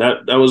 again,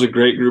 that was a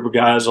great group of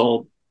guys.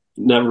 I'll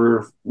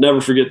never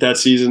forget that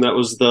season. That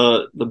was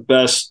the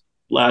best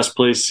last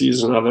place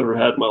season I've ever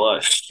had in my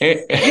life.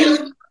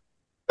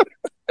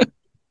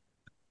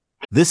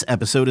 This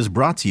episode is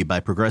brought to you by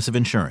Progressive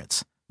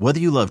Insurance. Whether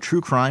you love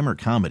true crime or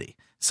comedy,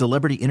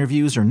 celebrity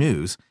interviews or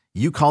news,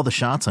 you call the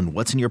shots on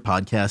what's in your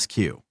podcast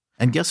queue.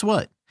 And guess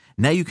what?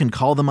 Now you can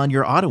call them on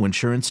your auto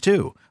insurance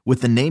too with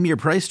the Name Your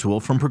Price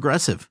tool from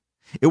Progressive.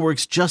 It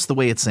works just the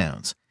way it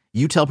sounds.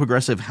 You tell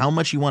Progressive how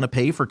much you want to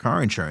pay for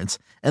car insurance,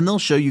 and they'll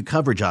show you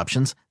coverage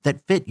options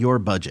that fit your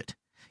budget.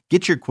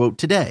 Get your quote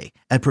today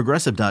at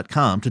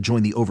Progressive.com to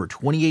join the over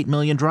 28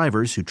 million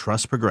drivers who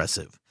trust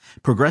Progressive.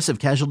 Progressive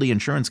Casualty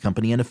Insurance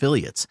Company and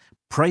Affiliates.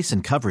 Price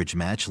and coverage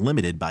match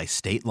limited by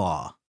state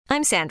law.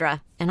 I'm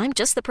Sandra, and I'm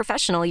just the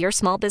professional your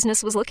small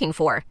business was looking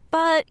for.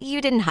 But you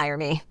didn't hire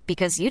me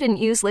because you didn't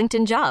use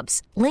LinkedIn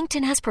Jobs.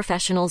 LinkedIn has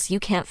professionals you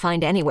can't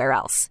find anywhere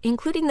else,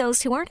 including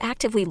those who aren't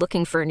actively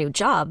looking for a new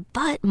job,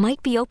 but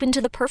might be open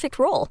to the perfect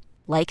role,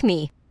 like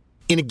me.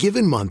 In a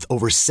given month,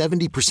 over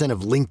 70%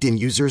 of LinkedIn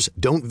users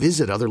don't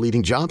visit other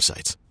leading job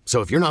sites. So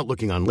if you're not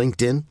looking on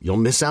LinkedIn, you'll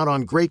miss out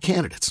on great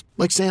candidates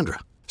like Sandra.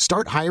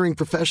 Start hiring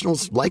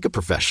professionals like a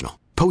professional.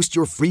 Post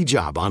your free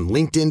job on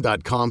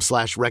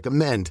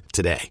linkedin.com/recommend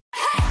today.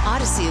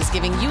 Odyssey is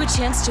giving you a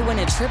chance to win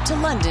a trip to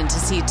London to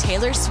see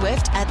Taylor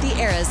Swift at the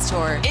Eras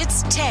Tour.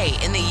 It's Tay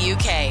in the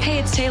UK. Hey,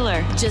 it's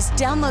Taylor. Just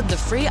download the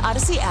free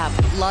Odyssey app,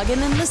 log in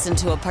and listen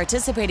to a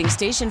participating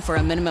station for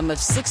a minimum of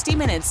 60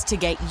 minutes to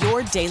get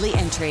your daily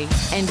entry.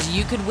 And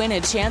you could win a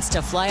chance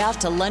to fly off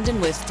to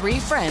London with 3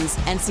 friends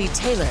and see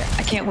Taylor.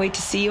 I can't wait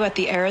to see you at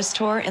the Eras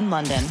Tour in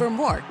London. For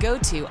more, go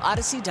to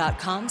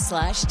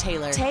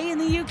odyssey.com/Taylor. Tay in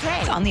the UK.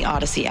 It's on the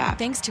Odyssey app.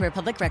 Thanks to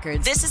Republic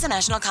Records. This is a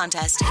national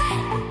contest.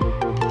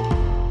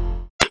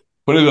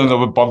 Put it on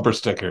the bumper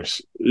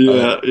stickers.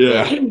 Yeah.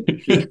 Give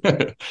me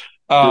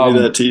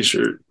that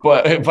T-shirt.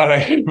 But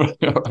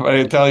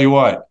I tell you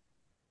what,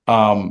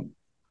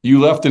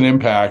 you left an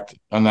impact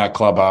on that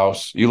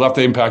clubhouse. You left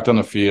an impact on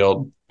the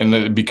field,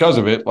 and because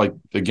of it, like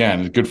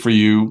again, good for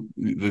you.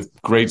 The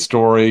great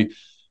story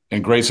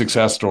and great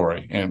success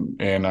story,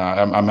 and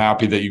I'm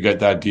happy that you got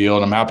that deal,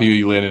 and I'm happy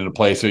you landed in a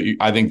place that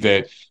I think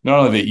that not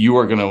only that you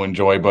are going to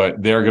enjoy,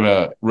 but they're going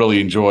to really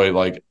enjoy.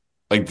 Like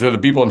to the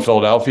people in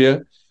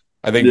Philadelphia.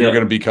 I think you're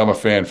going to become a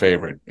fan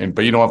favorite,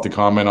 but you don't have to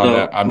comment on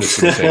that. I'm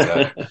just going to say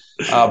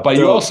that. But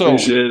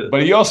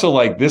you also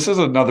like, this is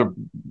another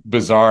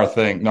bizarre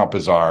thing, not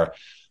bizarre,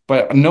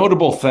 but a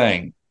notable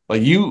thing.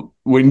 Like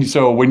when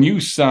you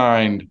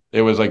signed,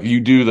 it was like you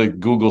do the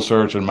Google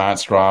search on Matt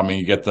Strom and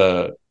you get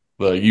the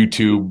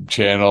YouTube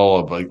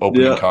channel of like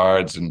opening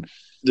cards and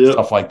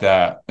stuff like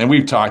that. And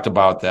we've talked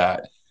about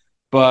that,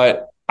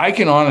 but I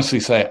can honestly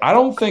say, I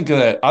don't think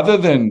that other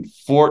than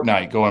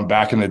Fortnite going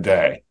back in the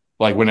day,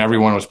 like when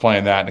everyone was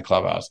playing that in the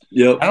clubhouse.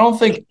 Yep. I don't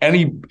think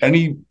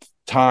any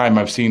time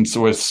I've seen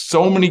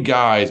so many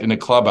guys in the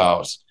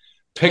clubhouse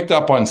picked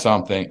up on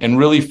something and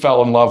really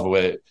fell in love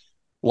with it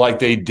like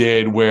they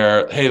did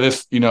where, hey,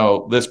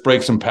 let's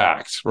break some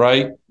packs,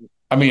 right?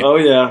 I mean, oh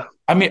yeah.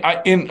 I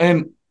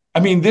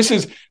mean, this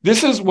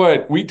is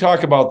what we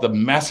talk about, the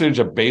message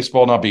of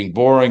baseball not being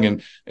boring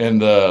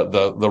and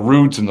the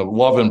roots and the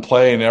love and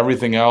play and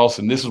everything else.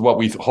 And this is what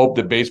we hope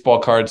that baseball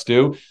cards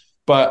do.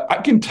 But I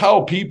can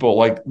tell people,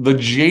 like the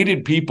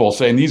jaded people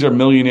saying these are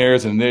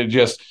millionaires and they're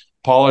just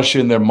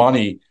polishing their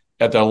money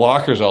at their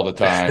lockers all the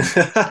time.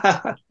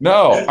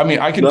 No, I mean,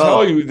 I can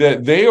tell you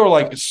that they are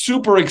like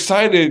super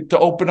excited to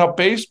open up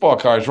baseball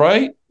cards,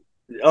 right?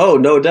 Oh,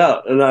 no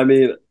doubt. And I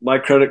mean, my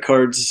credit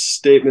card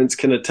statements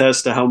can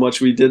attest to how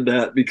much we did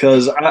that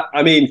because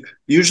I mean,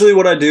 usually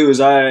what I do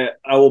is I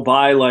will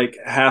buy like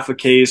half a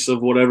case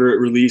of whatever it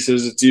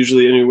releases. It's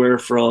usually anywhere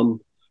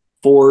from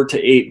 4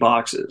 to 8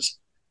 boxes.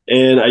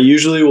 And I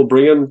usually will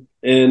bring them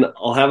and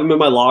I'll have them in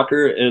my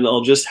locker and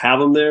I'll just have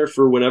them there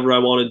for whenever I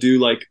want to do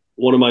like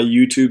one of my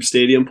YouTube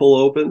stadium pull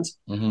opens.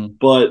 Mm-hmm.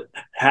 But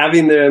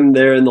having them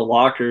there in the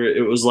locker,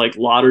 it was like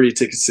lottery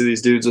tickets to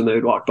these dudes when they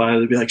would walk by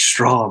and they'd be like,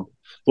 Strom,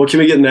 what can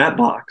we get in that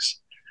box?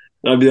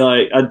 And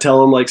I'd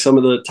tell them like some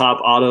of the top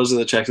autos in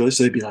the checklist.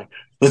 They'd be like,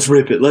 let's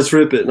rip it.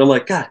 And I'm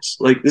like, guys,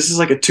 like this is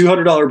like a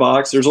 $200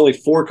 box. There's only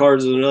 4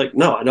 cards. And they're like,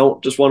 no, I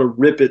don't just want to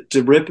rip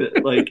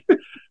it. Like,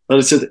 I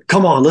said,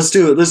 come on, let's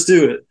do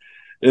it.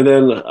 And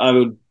then I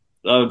would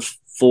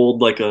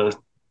fold like a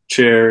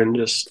chair and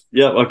just,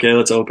 okay,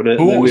 let's open it.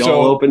 And then we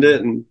all opened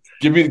it, and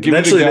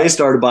eventually they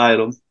started buying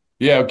them.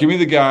 Yeah, give me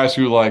the guys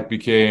who like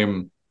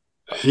became.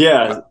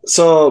 Yeah,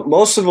 so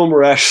most of them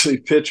were actually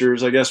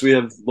pitchers. I guess we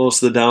have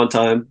most of the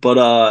downtime,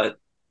 but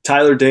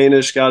Tyler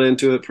Danish got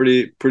into it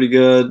pretty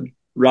good.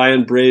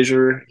 Ryan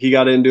Brazier, he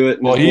got into it.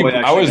 Well,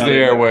 I was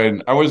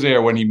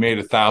there when he made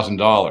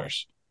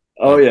 $1,000.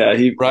 Oh yeah,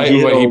 he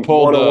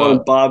pulled a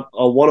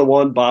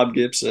one-on-one Bob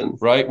Gibson,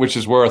 right? Which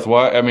is worth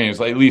what? I mean,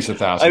 it's like at least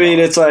 $1,000. I mean,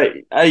 it's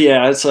like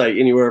it's like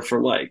anywhere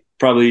from like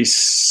probably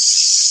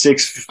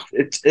 6.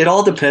 It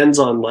all depends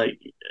on like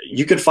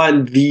you could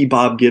find the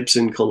Bob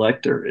Gibson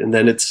collector, and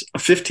then it's a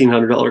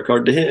 $1,500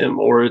 card to him,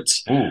 or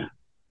it's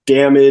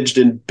damaged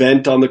and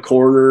bent on the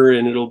corner,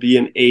 and it'll be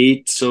an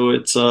 8, so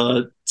it's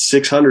a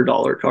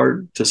 $600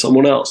 card to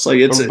someone else.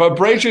 Like but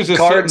Brazier's is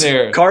sitting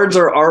there. Cards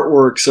are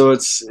artwork, so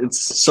it's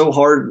so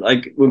hard.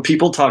 Like when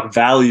people talk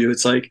value,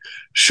 it's like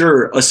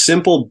sure, a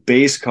simple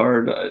base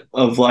card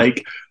of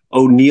like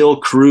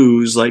O'Neal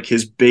Cruz, like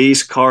his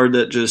base card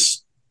that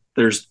just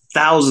there's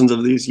thousands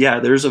of these. Yeah,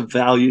 there's a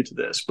value to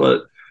this,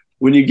 but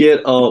when you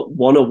get a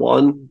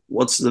 101,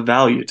 what's the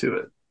value to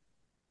it?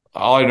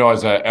 All I know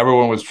is that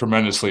everyone was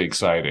tremendously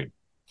excited.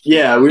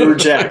 Yeah, we were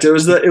jacked. It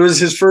was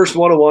his first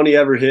 101 he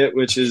ever hit,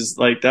 which is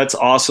like that's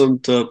awesome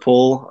to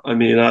pull. I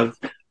mean, I've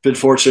been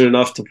fortunate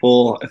enough to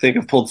pull. I think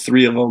I've pulled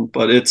 3 of them,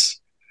 but it's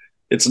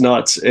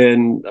nuts.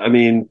 And I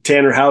mean,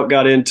 Tanner Houck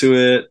got into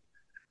it.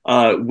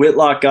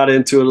 Whitlock got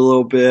into it a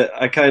little bit.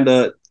 I kind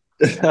of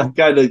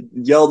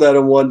yelled at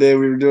him one day.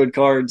 We were doing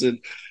cards, and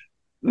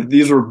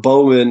these were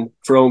Bowman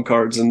Chrome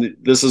cards, and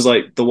this is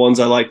like the ones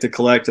I like to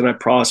collect, and I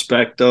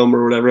prospect them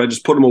or whatever. I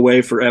just put them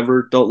away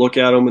forever. Don't look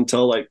at them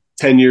until like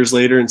 10 years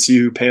later and see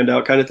who panned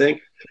out kind of thing.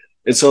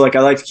 And so like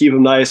I like to keep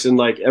them nice, and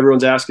like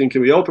everyone's asking,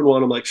 can we open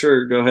one? I'm like,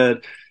 sure, go ahead.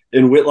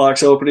 And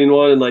Whitlock's opening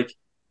one, and like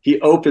he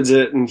opens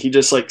it and he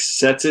just like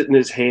sets it in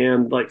his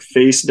hand like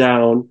face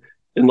down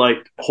and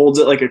like holds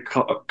it like a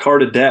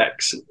card of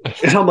decks.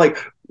 And I'm like,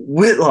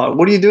 Whitlock,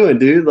 what are you doing,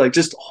 dude? Like,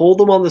 just hold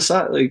them on the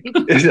side. Like,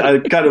 I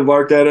kind of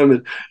barked at him,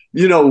 and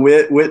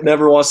Whit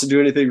never wants to do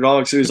anything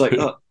wrong, so he's like,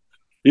 oh.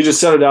 He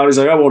just set it down. He's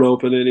like, I won't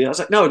open any. I was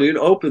like, no, dude,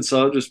 open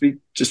some.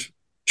 Just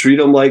treat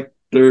them like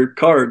they're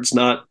cards,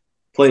 not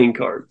playing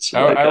cards.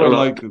 Like, I would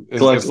like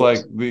it's like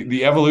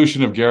the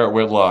evolution of Garrett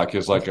Whitlock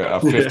is like a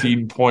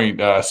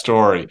 15-point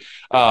story.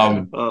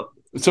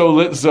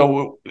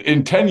 So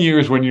in 10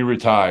 years when you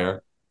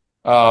retire,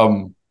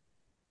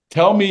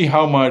 tell me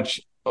how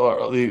much,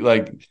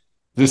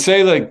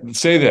 say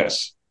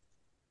this.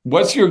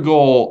 What's your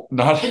goal?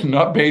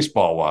 Not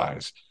baseball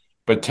wise,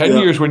 but 10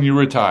 years when you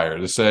retire,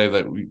 to say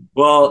that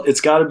well,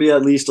 it's got to be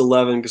at least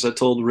 11 because I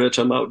told Rich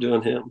I'm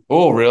outdoing him.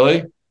 Oh,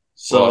 really?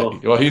 So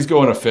well, he's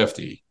going to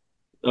 50.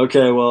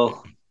 Okay,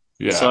 well,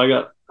 yeah. So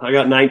I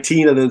got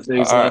 19 of them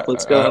things left.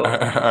 Let's go. All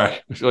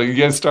right. So you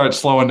got to start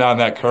slowing down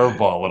that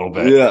curveball a little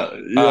bit.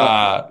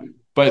 Yeah.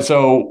 But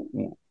so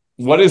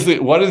what is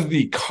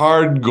the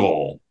card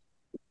goal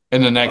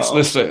in the next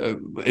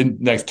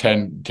next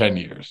 10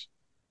 years?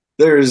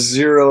 There's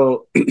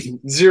zero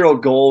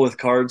goal with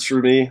cards for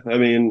me. I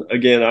mean,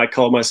 again, I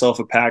call myself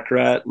a pack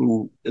rat,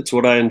 and it's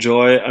what I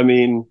enjoy. I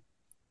mean,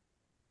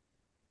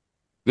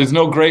 there's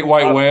no great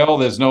white whale.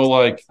 There's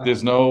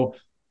no.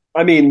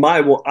 I mean,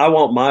 I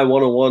want my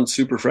 101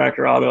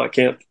 Superfractor auto. I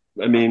can't.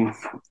 I mean,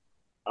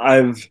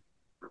 I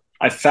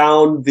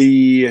found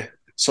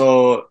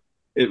so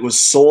it was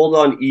sold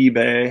on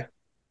eBay.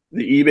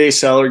 The eBay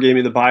seller gave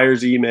me the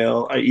buyer's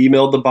email. I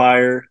emailed the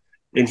buyer,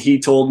 and he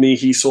told me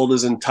he sold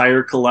his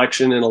entire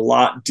collection in a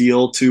lot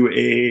deal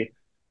to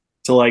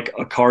like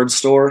a card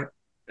store,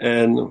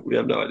 and we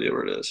have no idea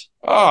where it is.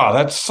 Oh,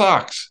 that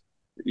sucks.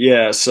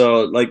 Yeah,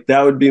 so like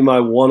that would be my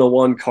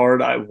 101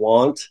 card I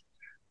want.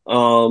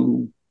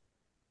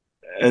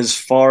 As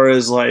far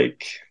as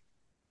like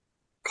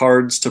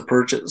cards to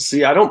purchase,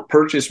 see, I don't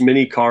purchase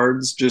many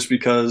cards just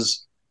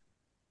because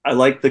I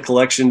like the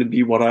collection to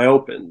be what I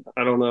open.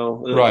 I don't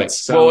know. Right.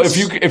 Well, if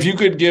you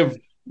could give,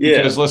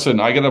 because listen,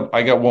 I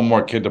got one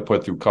more kid to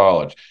put through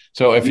college.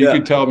 So if you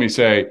could tell me,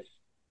 say,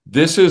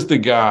 this is the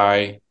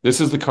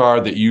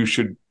card that you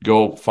should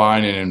go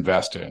find and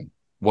invest in,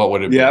 what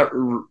would it be? Yeah.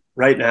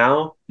 Right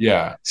now?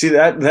 Yeah. See,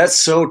 that's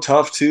so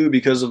tough too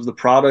because of the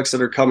products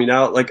that are coming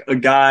out. Like a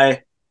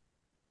guy,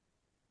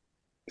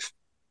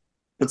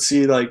 let's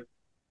see, like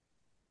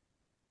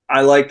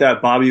I like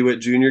that Bobby Witt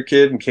Jr.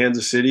 kid in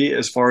Kansas City.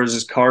 As far as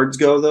his cards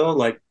go, though,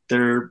 like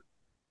they're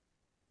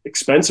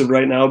expensive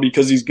right now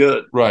because he's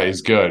good. Right,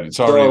 he's good. It's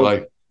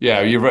already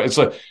it's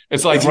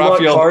like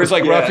Rafael. It's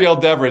like Rafael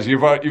Devers.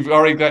 You've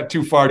already got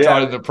too far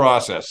out in the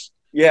process.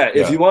 Yeah,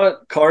 if you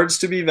want cards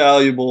to be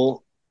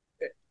valuable,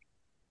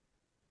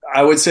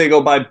 I would say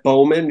go buy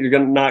Bowman. You're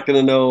not going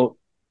to know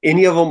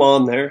any of them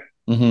on there.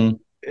 Mm-hmm.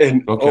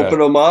 And open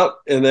them up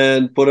and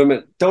then put them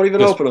in. Don't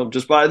even open them.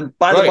 Just buy the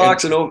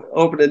box and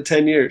open it in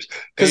 10 years.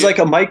 Because like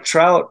a Mike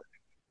Trout,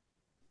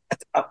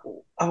 I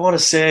want to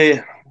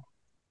say,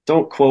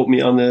 don't quote me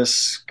on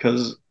this,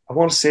 because I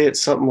want to say it's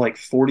something like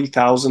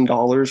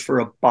 $40,000 for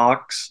a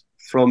box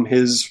from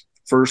his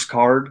first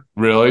card.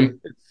 Really?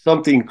 It's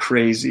something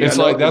crazy. It's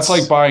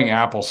like buying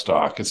Apple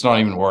stock. It's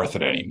not even worth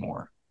it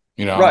anymore.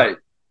 Right.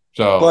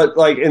 So, but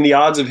like, and the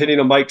odds of hitting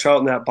a Mike Trout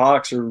in that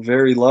box are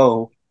very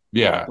low.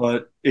 Yeah.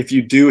 But if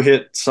you do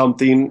hit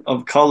something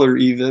of color,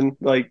 even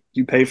like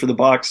you pay for the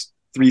box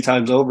 3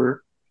 times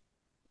over.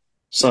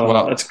 So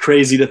that's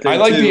crazy to think. I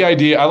like the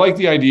idea. I like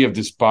the idea of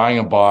just buying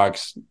a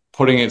box,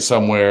 putting it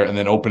somewhere, and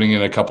then opening it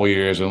in a couple of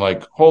years, and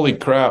like, holy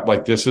crap!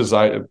 Like this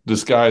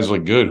guy's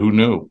like good. Who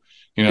knew?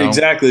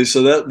 Exactly.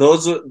 So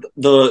those are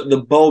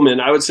the Bowman.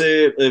 I would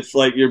say if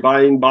like you're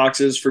buying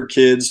boxes for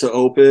kids to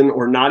open,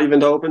 or not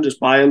even to open,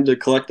 just buy them to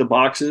collect the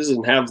boxes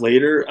and have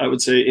later. I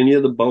would say any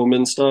of the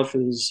Bowman stuff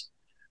is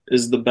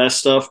the best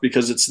stuff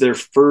because it's their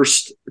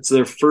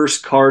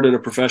first card in a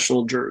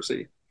professional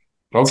jersey.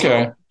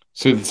 Okay.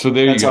 So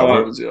there you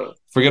go.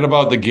 Forget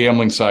about the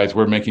gambling sites.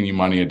 We're making you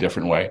money a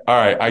different way. All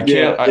right. I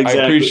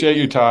appreciate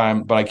your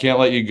time, but I can't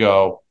let you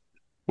go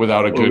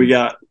without a good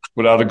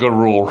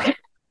rule.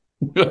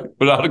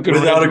 without a good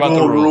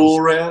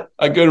rule rant.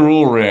 A good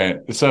rule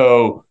rant.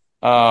 So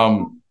I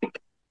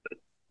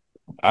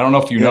don't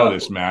know if you know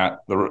this, Matt.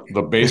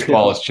 The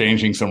baseball is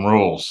changing some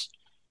rules.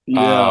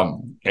 Yeah.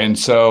 And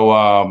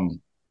so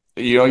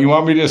you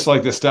want me just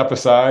like to step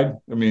aside?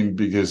 I mean,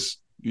 because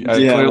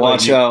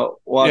watch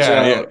out.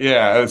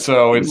 Yeah.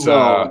 So it's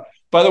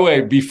by the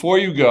way, before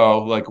you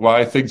go, like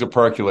why things are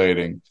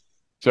percolating.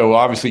 So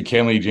obviously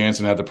Kenley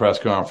Jansen had the press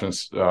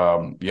conference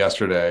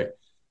yesterday.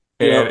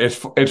 And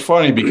it's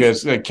funny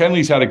because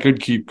Kenley's had a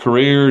good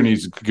career and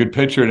he's a good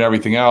pitcher and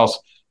everything else.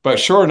 But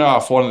sure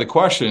enough, one of the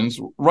questions,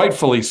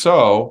 rightfully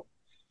so,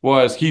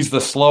 was he's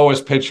the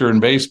slowest pitcher in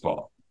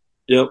baseball.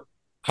 Yep.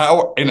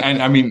 How and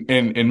I mean,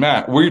 and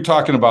Matt, we're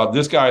talking about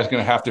this guy is going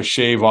to have to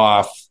shave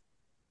off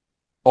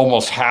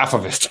almost half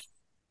of his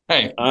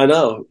time. I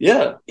know.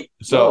 Yeah.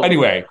 So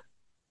anyway,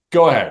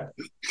 go ahead.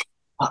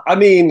 I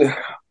mean,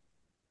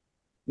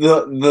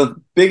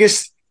 the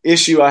biggest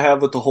issue I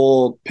have with the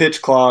whole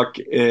pitch clock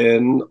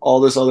and all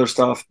this other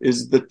stuff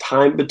is the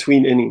time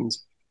between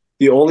innings.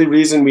 The only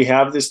reason we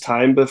have this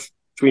time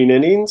between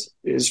innings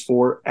is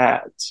for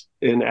ads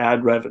and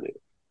ad revenue.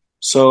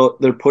 So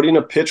they're putting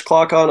a pitch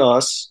clock on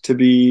us to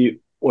be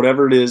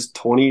whatever it is,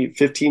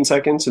 15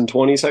 seconds and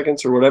 20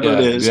 seconds or whatever it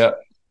is. Yeah.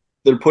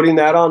 They're putting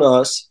that on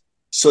us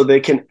so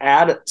they can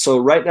add. So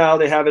right now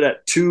they have it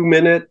at 2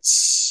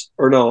 minutes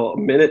a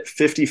minute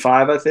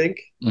 55, I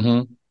think.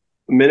 Mm-hmm.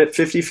 Minute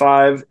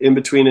 55 in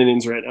between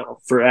innings right now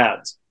for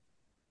ads.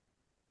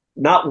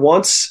 Not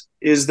once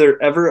is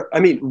there ever,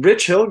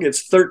 Rich Hill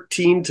gets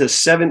 13 to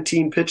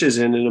 17 pitches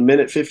in a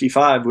minute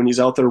 55 when he's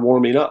out there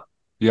warming up.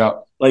 Yeah.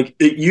 Like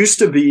it used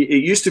to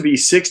be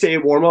 6 to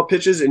 8 warm up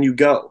pitches and you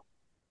go.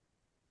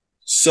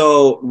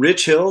 So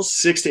Rich Hill's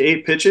 6 to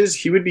 8 pitches,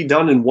 he would be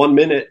done in 1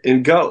 minute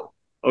and go.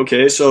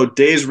 Okay. So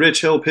days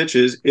Rich Hill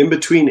pitches in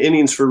between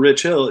innings for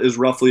Rich Hill is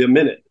roughly a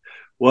minute.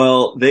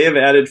 Well, they have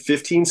added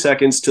 15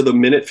 seconds to the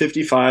minute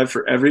 55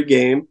 for every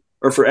game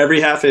or for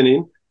every half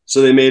inning.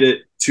 So they made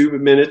it 2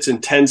 minutes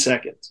and 10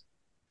 seconds.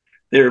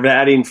 They're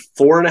adding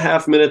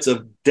 4.5 minutes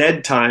of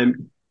dead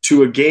time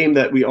to a game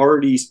that we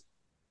already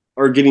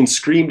are getting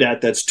screamed at.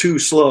 That's too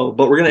slow,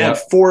 but we're going to add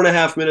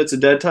 4.5 minutes of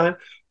dead time.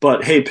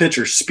 But hey,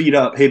 pitcher, speed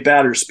up. Hey,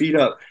 batter, speed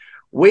up.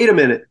 Wait a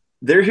minute.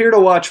 They're here to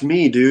watch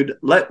me, dude.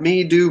 Let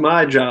me do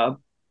my job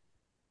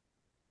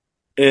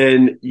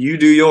and you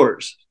do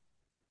yours.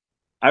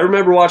 I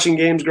remember watching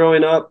games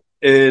growing up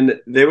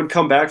and they would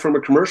come back from a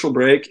commercial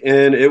break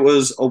and it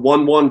was a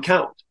 1-1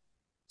 count.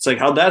 It's like,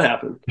 how'd that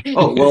happen?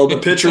 Oh, well, the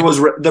pitcher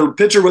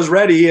was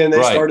ready and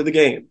they started the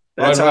game.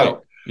 That's how. Right.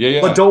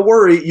 Yeah. But don't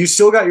worry, you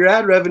still got your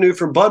ad revenue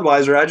from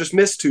Budweiser. I just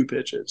missed 2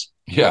 pitches.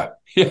 Yeah.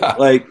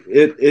 Like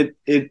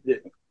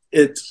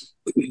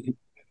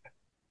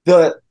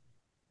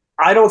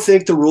I don't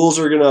think the rules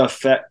are going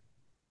to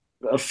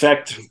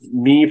affect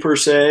me per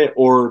se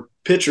or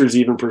pitchers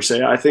even per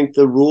se. I think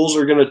the rules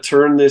are going to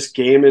turn this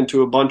game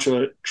into a bunch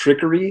of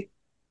trickery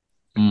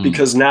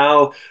because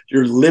now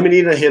you're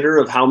limiting a hitter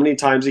of how many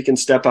times he can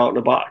step out in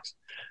a box.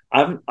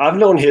 I've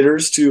known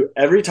hitters to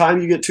every time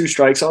you get 2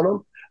 strikes on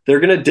them, they're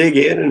going to dig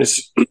in, and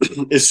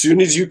as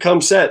soon as you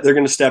come set, they're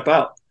going to step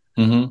out.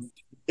 Mm-hmm.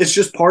 It's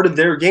just part of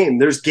their game.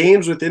 There's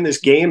games within this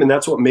game, and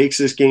that's what makes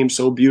this game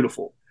so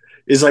beautiful.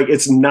 Is like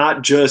it's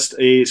not just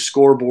a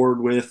scoreboard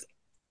with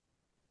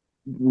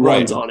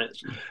runs on it.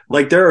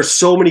 Like there are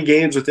so many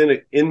games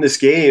in this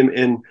game,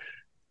 and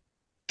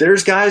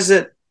there's guys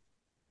that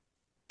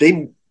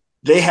they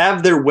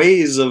have their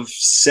ways of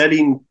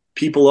setting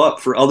people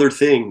up for other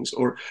things.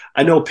 Or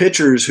I know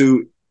pitchers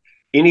who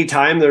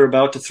anytime they're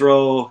about to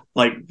throw,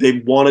 like they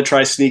want to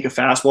try sneak a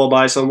fastball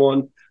by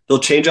someone, they'll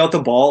change out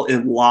the ball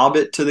and lob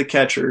it to the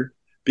catcher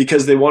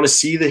because they want to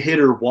see the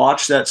hitter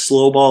watch that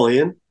slow ball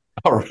in.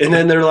 Oh, really? And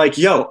then they're like,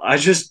 yo, I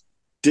just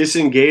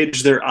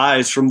disengaged their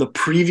eyes from the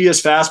previous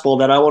fastball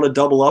that I want to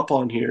double up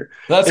on here.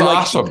 That's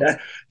awesome.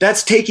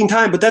 That's taking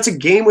time, but that's a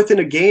game within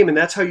a game. And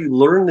that's how you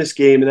learn this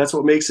game. And that's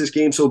what makes this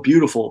game so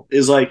beautiful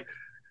is like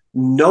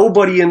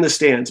nobody in the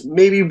stands,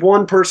 maybe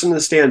one person in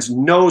the stands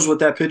knows what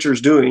that pitcher is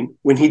doing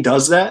when he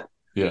does that.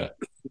 Yeah.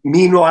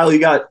 Meanwhile,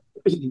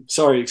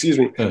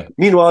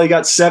 Meanwhile, you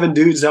got 7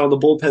 dudes down in the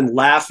bullpen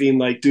laughing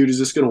like, dude, is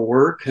this going to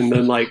work? And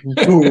then like,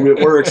 boom, it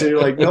works. And you're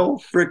like,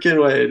 no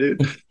freaking way,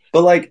 dude.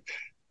 But like,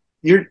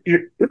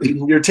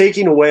 you're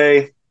taking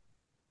away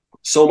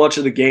so much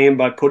of the game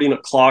by putting a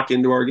clock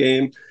into our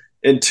game.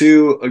 And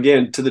 2,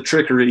 again, to the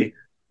trickery,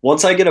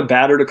 once I get a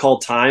batter to call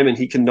time and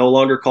he can no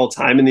longer call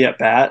time in the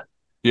at-bat,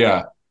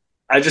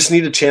 I just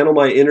need to channel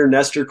my inner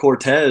Nestor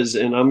Cortez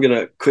and I'm going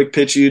to quick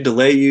pitch you,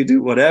 delay you,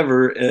 do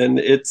whatever. And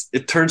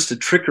it turns to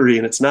trickery,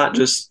 and it's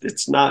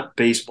not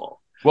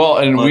baseball. Well,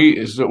 and we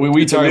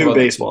talk about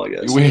baseball, I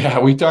guess.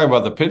 We talk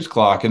about the pitch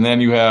clock, and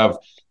then you have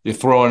the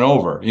throwing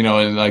over,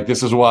 and like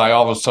this is why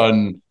all of a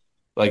sudden,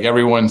 like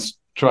everyone's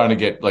trying to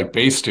get like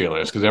base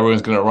stealers because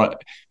everyone's going to run.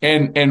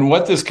 And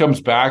what this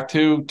comes back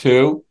to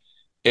too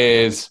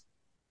is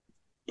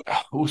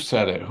who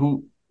said it?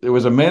 There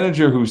was a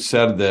manager who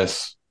said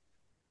this.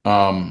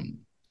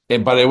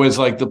 But it was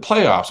like the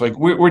playoffs. Like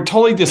we're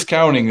totally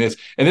discounting this,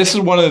 and this is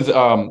one of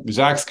the,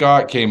 Zach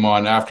Scott came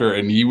on after,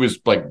 and he was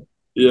like,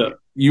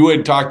 you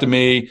had talked to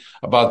me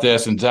about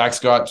this, and Zach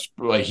Scott,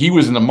 like he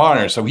was in the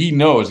minors, so he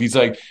knows. He's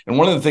like, and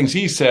one of the things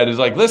he said is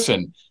like,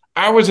 listen,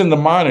 I was in the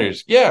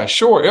minors. Yeah,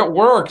 sure, it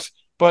works,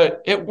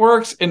 but it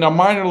works in a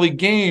minor league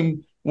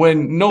game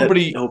when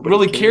nobody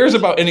really cares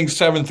about innings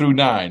 7 through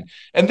 9,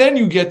 and then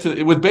you get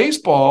to with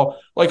baseball.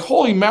 Like,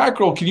 holy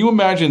mackerel, can you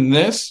imagine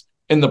this?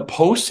 In the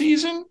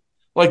postseason,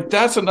 like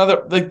that's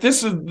another. Like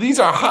these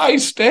are high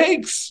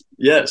stakes.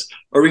 Yes.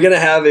 Are we going to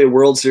have a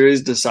World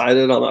Series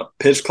decided on a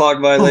pitch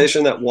clock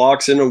violation that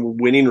walks in a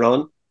winning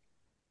run?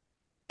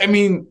 I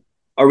mean,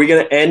 are we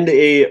going to end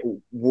a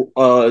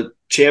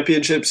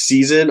championship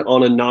season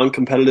on a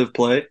non-competitive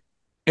play?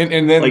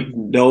 And then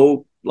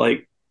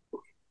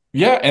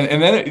yeah,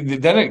 and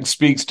then it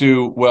speaks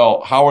to,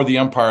 well, how are the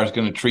umpires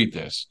going to treat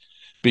this?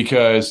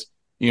 Because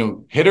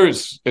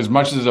hitters, as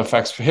much as it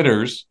affects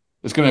hitters,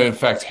 It's going to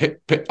affect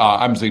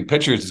I'm saying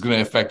pitchers. It's going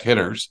to affect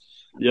hitters.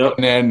 Yep.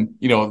 And then,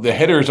 the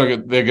hitters they're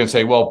going to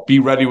say, well, be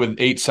ready with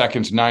 9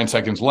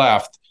 seconds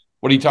left.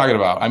 What are you talking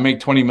about? I make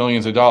 $20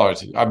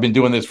 million. I've been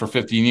doing this for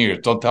 15 years.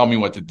 Don't tell me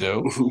what to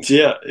do.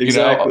 Yeah,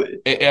 exactly.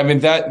 I mean,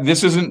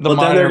 this isn't the But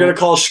minor. then they're going to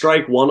call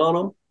strike one on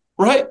them.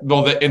 Right.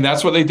 Well, and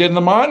that's what they did in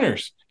the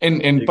minors.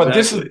 Exactly. But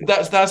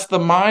that's the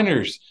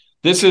minors.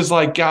 This is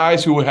like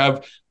guys who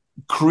have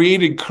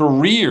created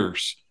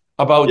careers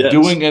about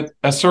doing it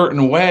a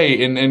certain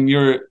way. And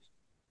you're,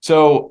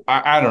 so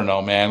I don't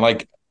know, man.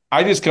 Like,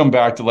 I just come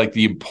back to like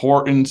the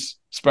importance,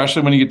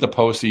 especially when you get the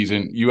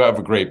postseason. You have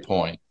a great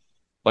point.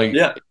 Like,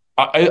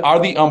 are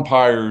the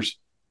umpires,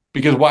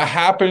 because what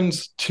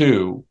happens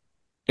too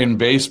in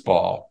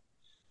baseball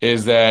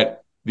is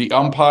that the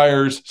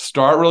umpires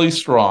start really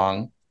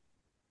strong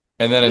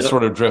and then it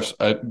sort of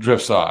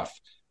drifts off.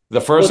 The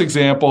first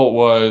example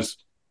was,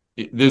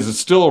 there's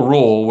still a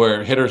rule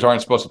where hitters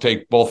aren't supposed to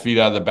take both feet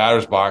out of the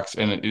batter's box,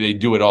 and they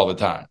do it all the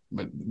time.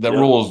 But the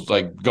rule is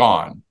like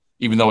gone,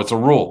 even though it's a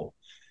rule.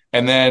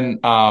 And then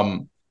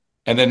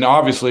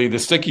obviously the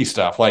sticky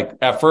stuff. Like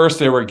at first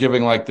they were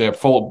giving like the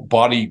full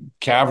body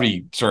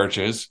cavity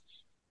searches,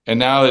 and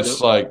now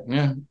it's like,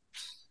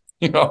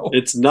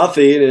 it's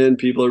nothing, and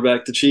people are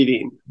back to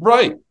cheating.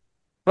 Right.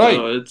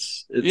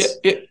 It's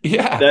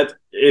that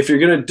if you're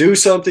gonna do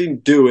something,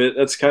 do it.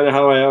 That's kind of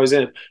how I always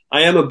am.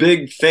 I am a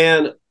big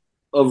fan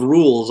of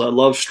rules. I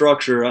love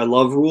structure. I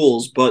love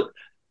rules, but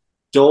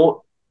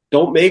don't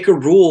make a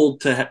rule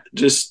to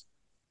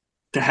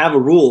have a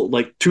rule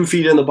like 2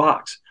 feet in the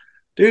box.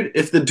 Dude,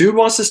 if the dude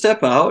wants to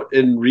step out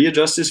and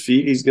readjust his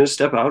feet, he's going to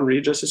step out and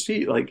readjust his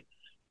feet. Like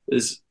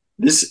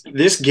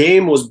this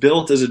game was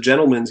built as a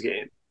gentleman's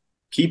game.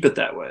 Keep it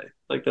that way.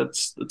 Like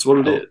that's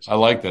what it is. I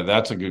like that.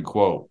 That's a good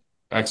quote.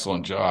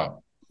 Excellent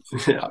job.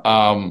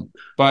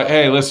 But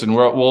hey, listen,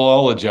 we'll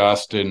all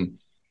adjust and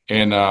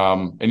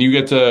you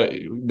get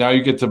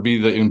to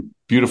be in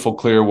beautiful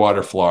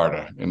Clearwater,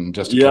 Florida in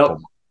just a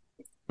couple months.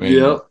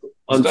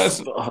 I mean,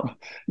 that's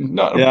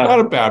not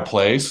a bad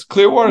place.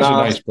 Clearwater's a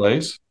nice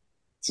place.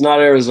 It's not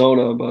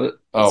Arizona, but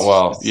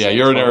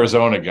you're an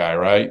Arizona guy,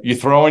 right? You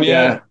throwing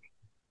yet?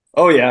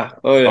 Oh yeah.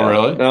 Oh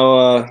really?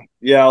 Now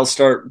I'll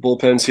start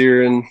bullpens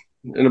here in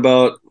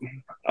about,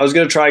 I was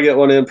gonna try to get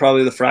one in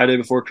probably the Friday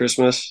before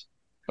Christmas.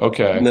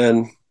 Okay. And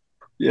then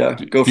go.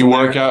 Do you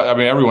work out? I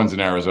mean, everyone's in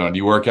Arizona. Do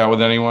you work out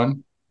with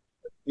anyone?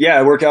 Yeah,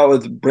 I work out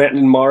with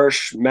Brandon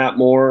Marsh, Matt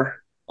Moore,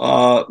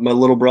 my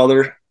little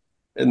brother,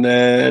 and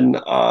then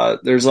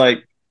there's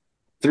like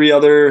three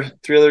other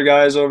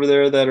guys over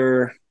there that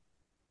are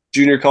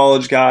junior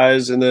college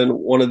guys, and then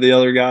one of the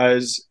other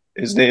guys,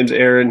 his name's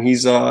Aaron.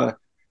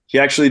 He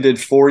actually did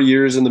 4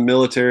 years in the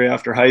military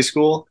after high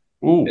school.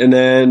 Ooh. And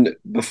then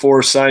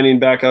before signing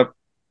back up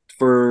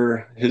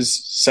for his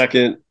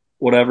second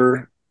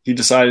whatever, he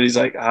decided he's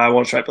like, I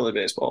want to try play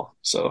baseball.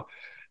 So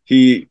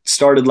he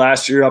started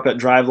last year up at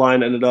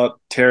Driveline, ended up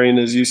tearing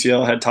his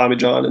UCL, had Tommy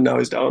John, and now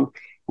he's down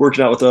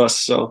working out with us.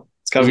 So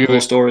it's kind of a cool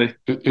story.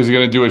 Is he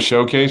going to do a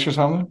showcase or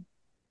something?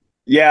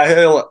 Yeah,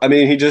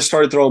 he just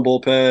started throwing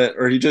bullpen,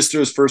 or he just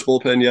threw his first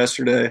bullpen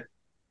yesterday.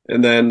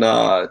 And then,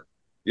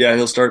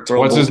 he'll start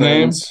throwing What's bullpens.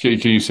 his name?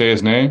 Can you say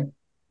his name?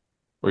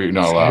 Or you're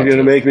not allowed? You're going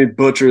to make me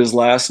butcher his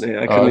last name.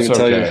 I couldn't even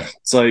tell you.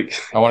 It's like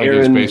I want to get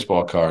his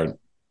baseball card.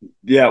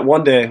 Yeah,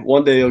 one day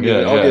you'll get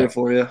it. I'll get it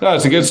for you. No,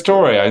 it's a good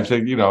story. I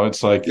think,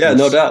 it's like. Yeah,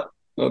 no doubt.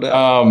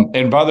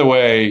 And by the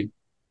way,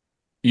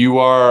 you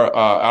are,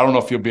 I don't know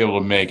if you'll be able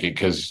to make it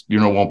because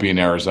won't be in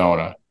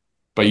Arizona,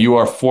 but you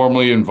are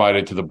formally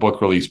invited to the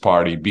book release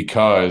party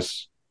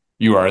because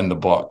you are in the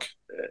book.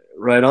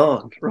 Right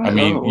on.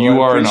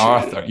 You are an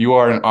author. You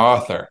are an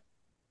author.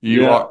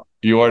 You are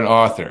an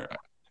author.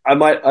 I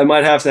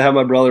might have to have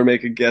my brother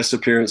make a guest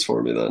appearance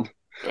for me then.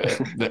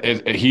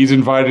 He's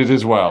invited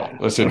as well.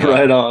 Listen,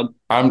 right on.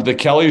 The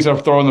Kellys are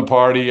throwing the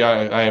party.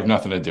 I have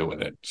nothing to do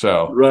with it.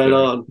 So right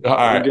on. All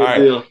right.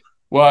 Deal.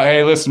 Well,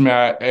 hey, listen,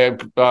 Matt.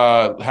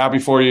 Happy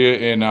for you,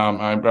 and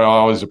I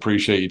always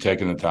appreciate you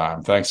taking the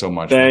time. Thanks so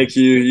much. Thank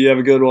you. You have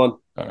a good one.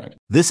 All right.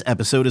 This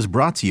episode is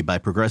brought to you by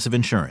Progressive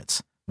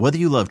Insurance. Whether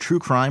you love true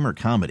crime or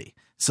comedy,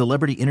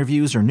 celebrity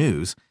interviews or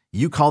news,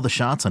 you call the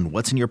shots on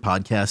what's in your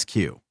podcast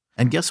queue.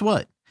 And guess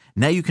what?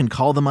 Now you can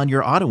call them on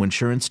your auto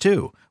insurance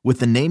too with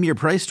the Name Your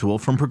Price tool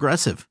from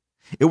Progressive.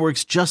 It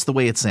works just the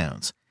way it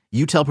sounds.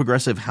 You tell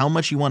Progressive how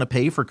much you want to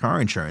pay for car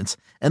insurance,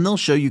 and they'll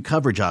show you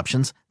coverage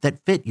options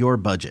that fit your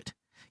budget.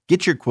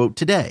 Get your quote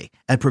today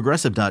at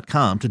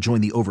Progressive.com to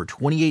join the over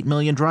 28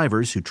 million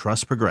drivers who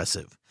trust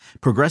Progressive.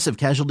 Progressive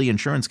Casualty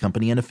Insurance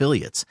Company and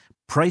Affiliates.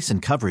 Price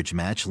and coverage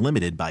match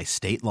limited by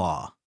state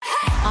law.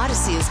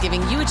 Odyssey is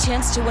giving you a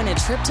chance to win a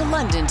trip to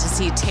London to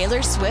see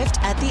Taylor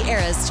Swift at the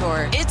Eras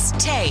Tour. It's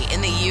Tay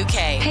in the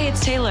UK. Hey,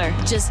 it's Taylor.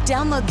 Just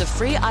download the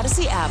free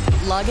Odyssey app,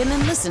 log in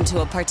and listen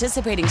to a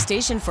participating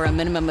station for a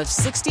minimum of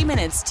 60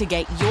 minutes to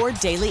get your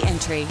daily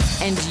entry.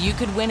 And you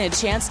could win a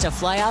chance to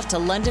fly off to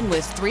London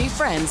with 3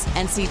 friends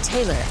and see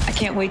Taylor. I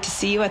can't wait to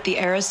see you at the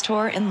Eras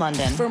Tour in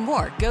London. For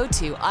more, go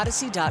to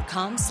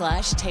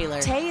odyssey.com/Taylor.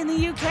 Tay in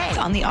the UK. It's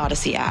on the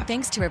Odyssey app.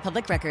 Thanks to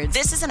Republic Records.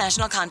 This is a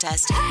national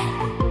contest.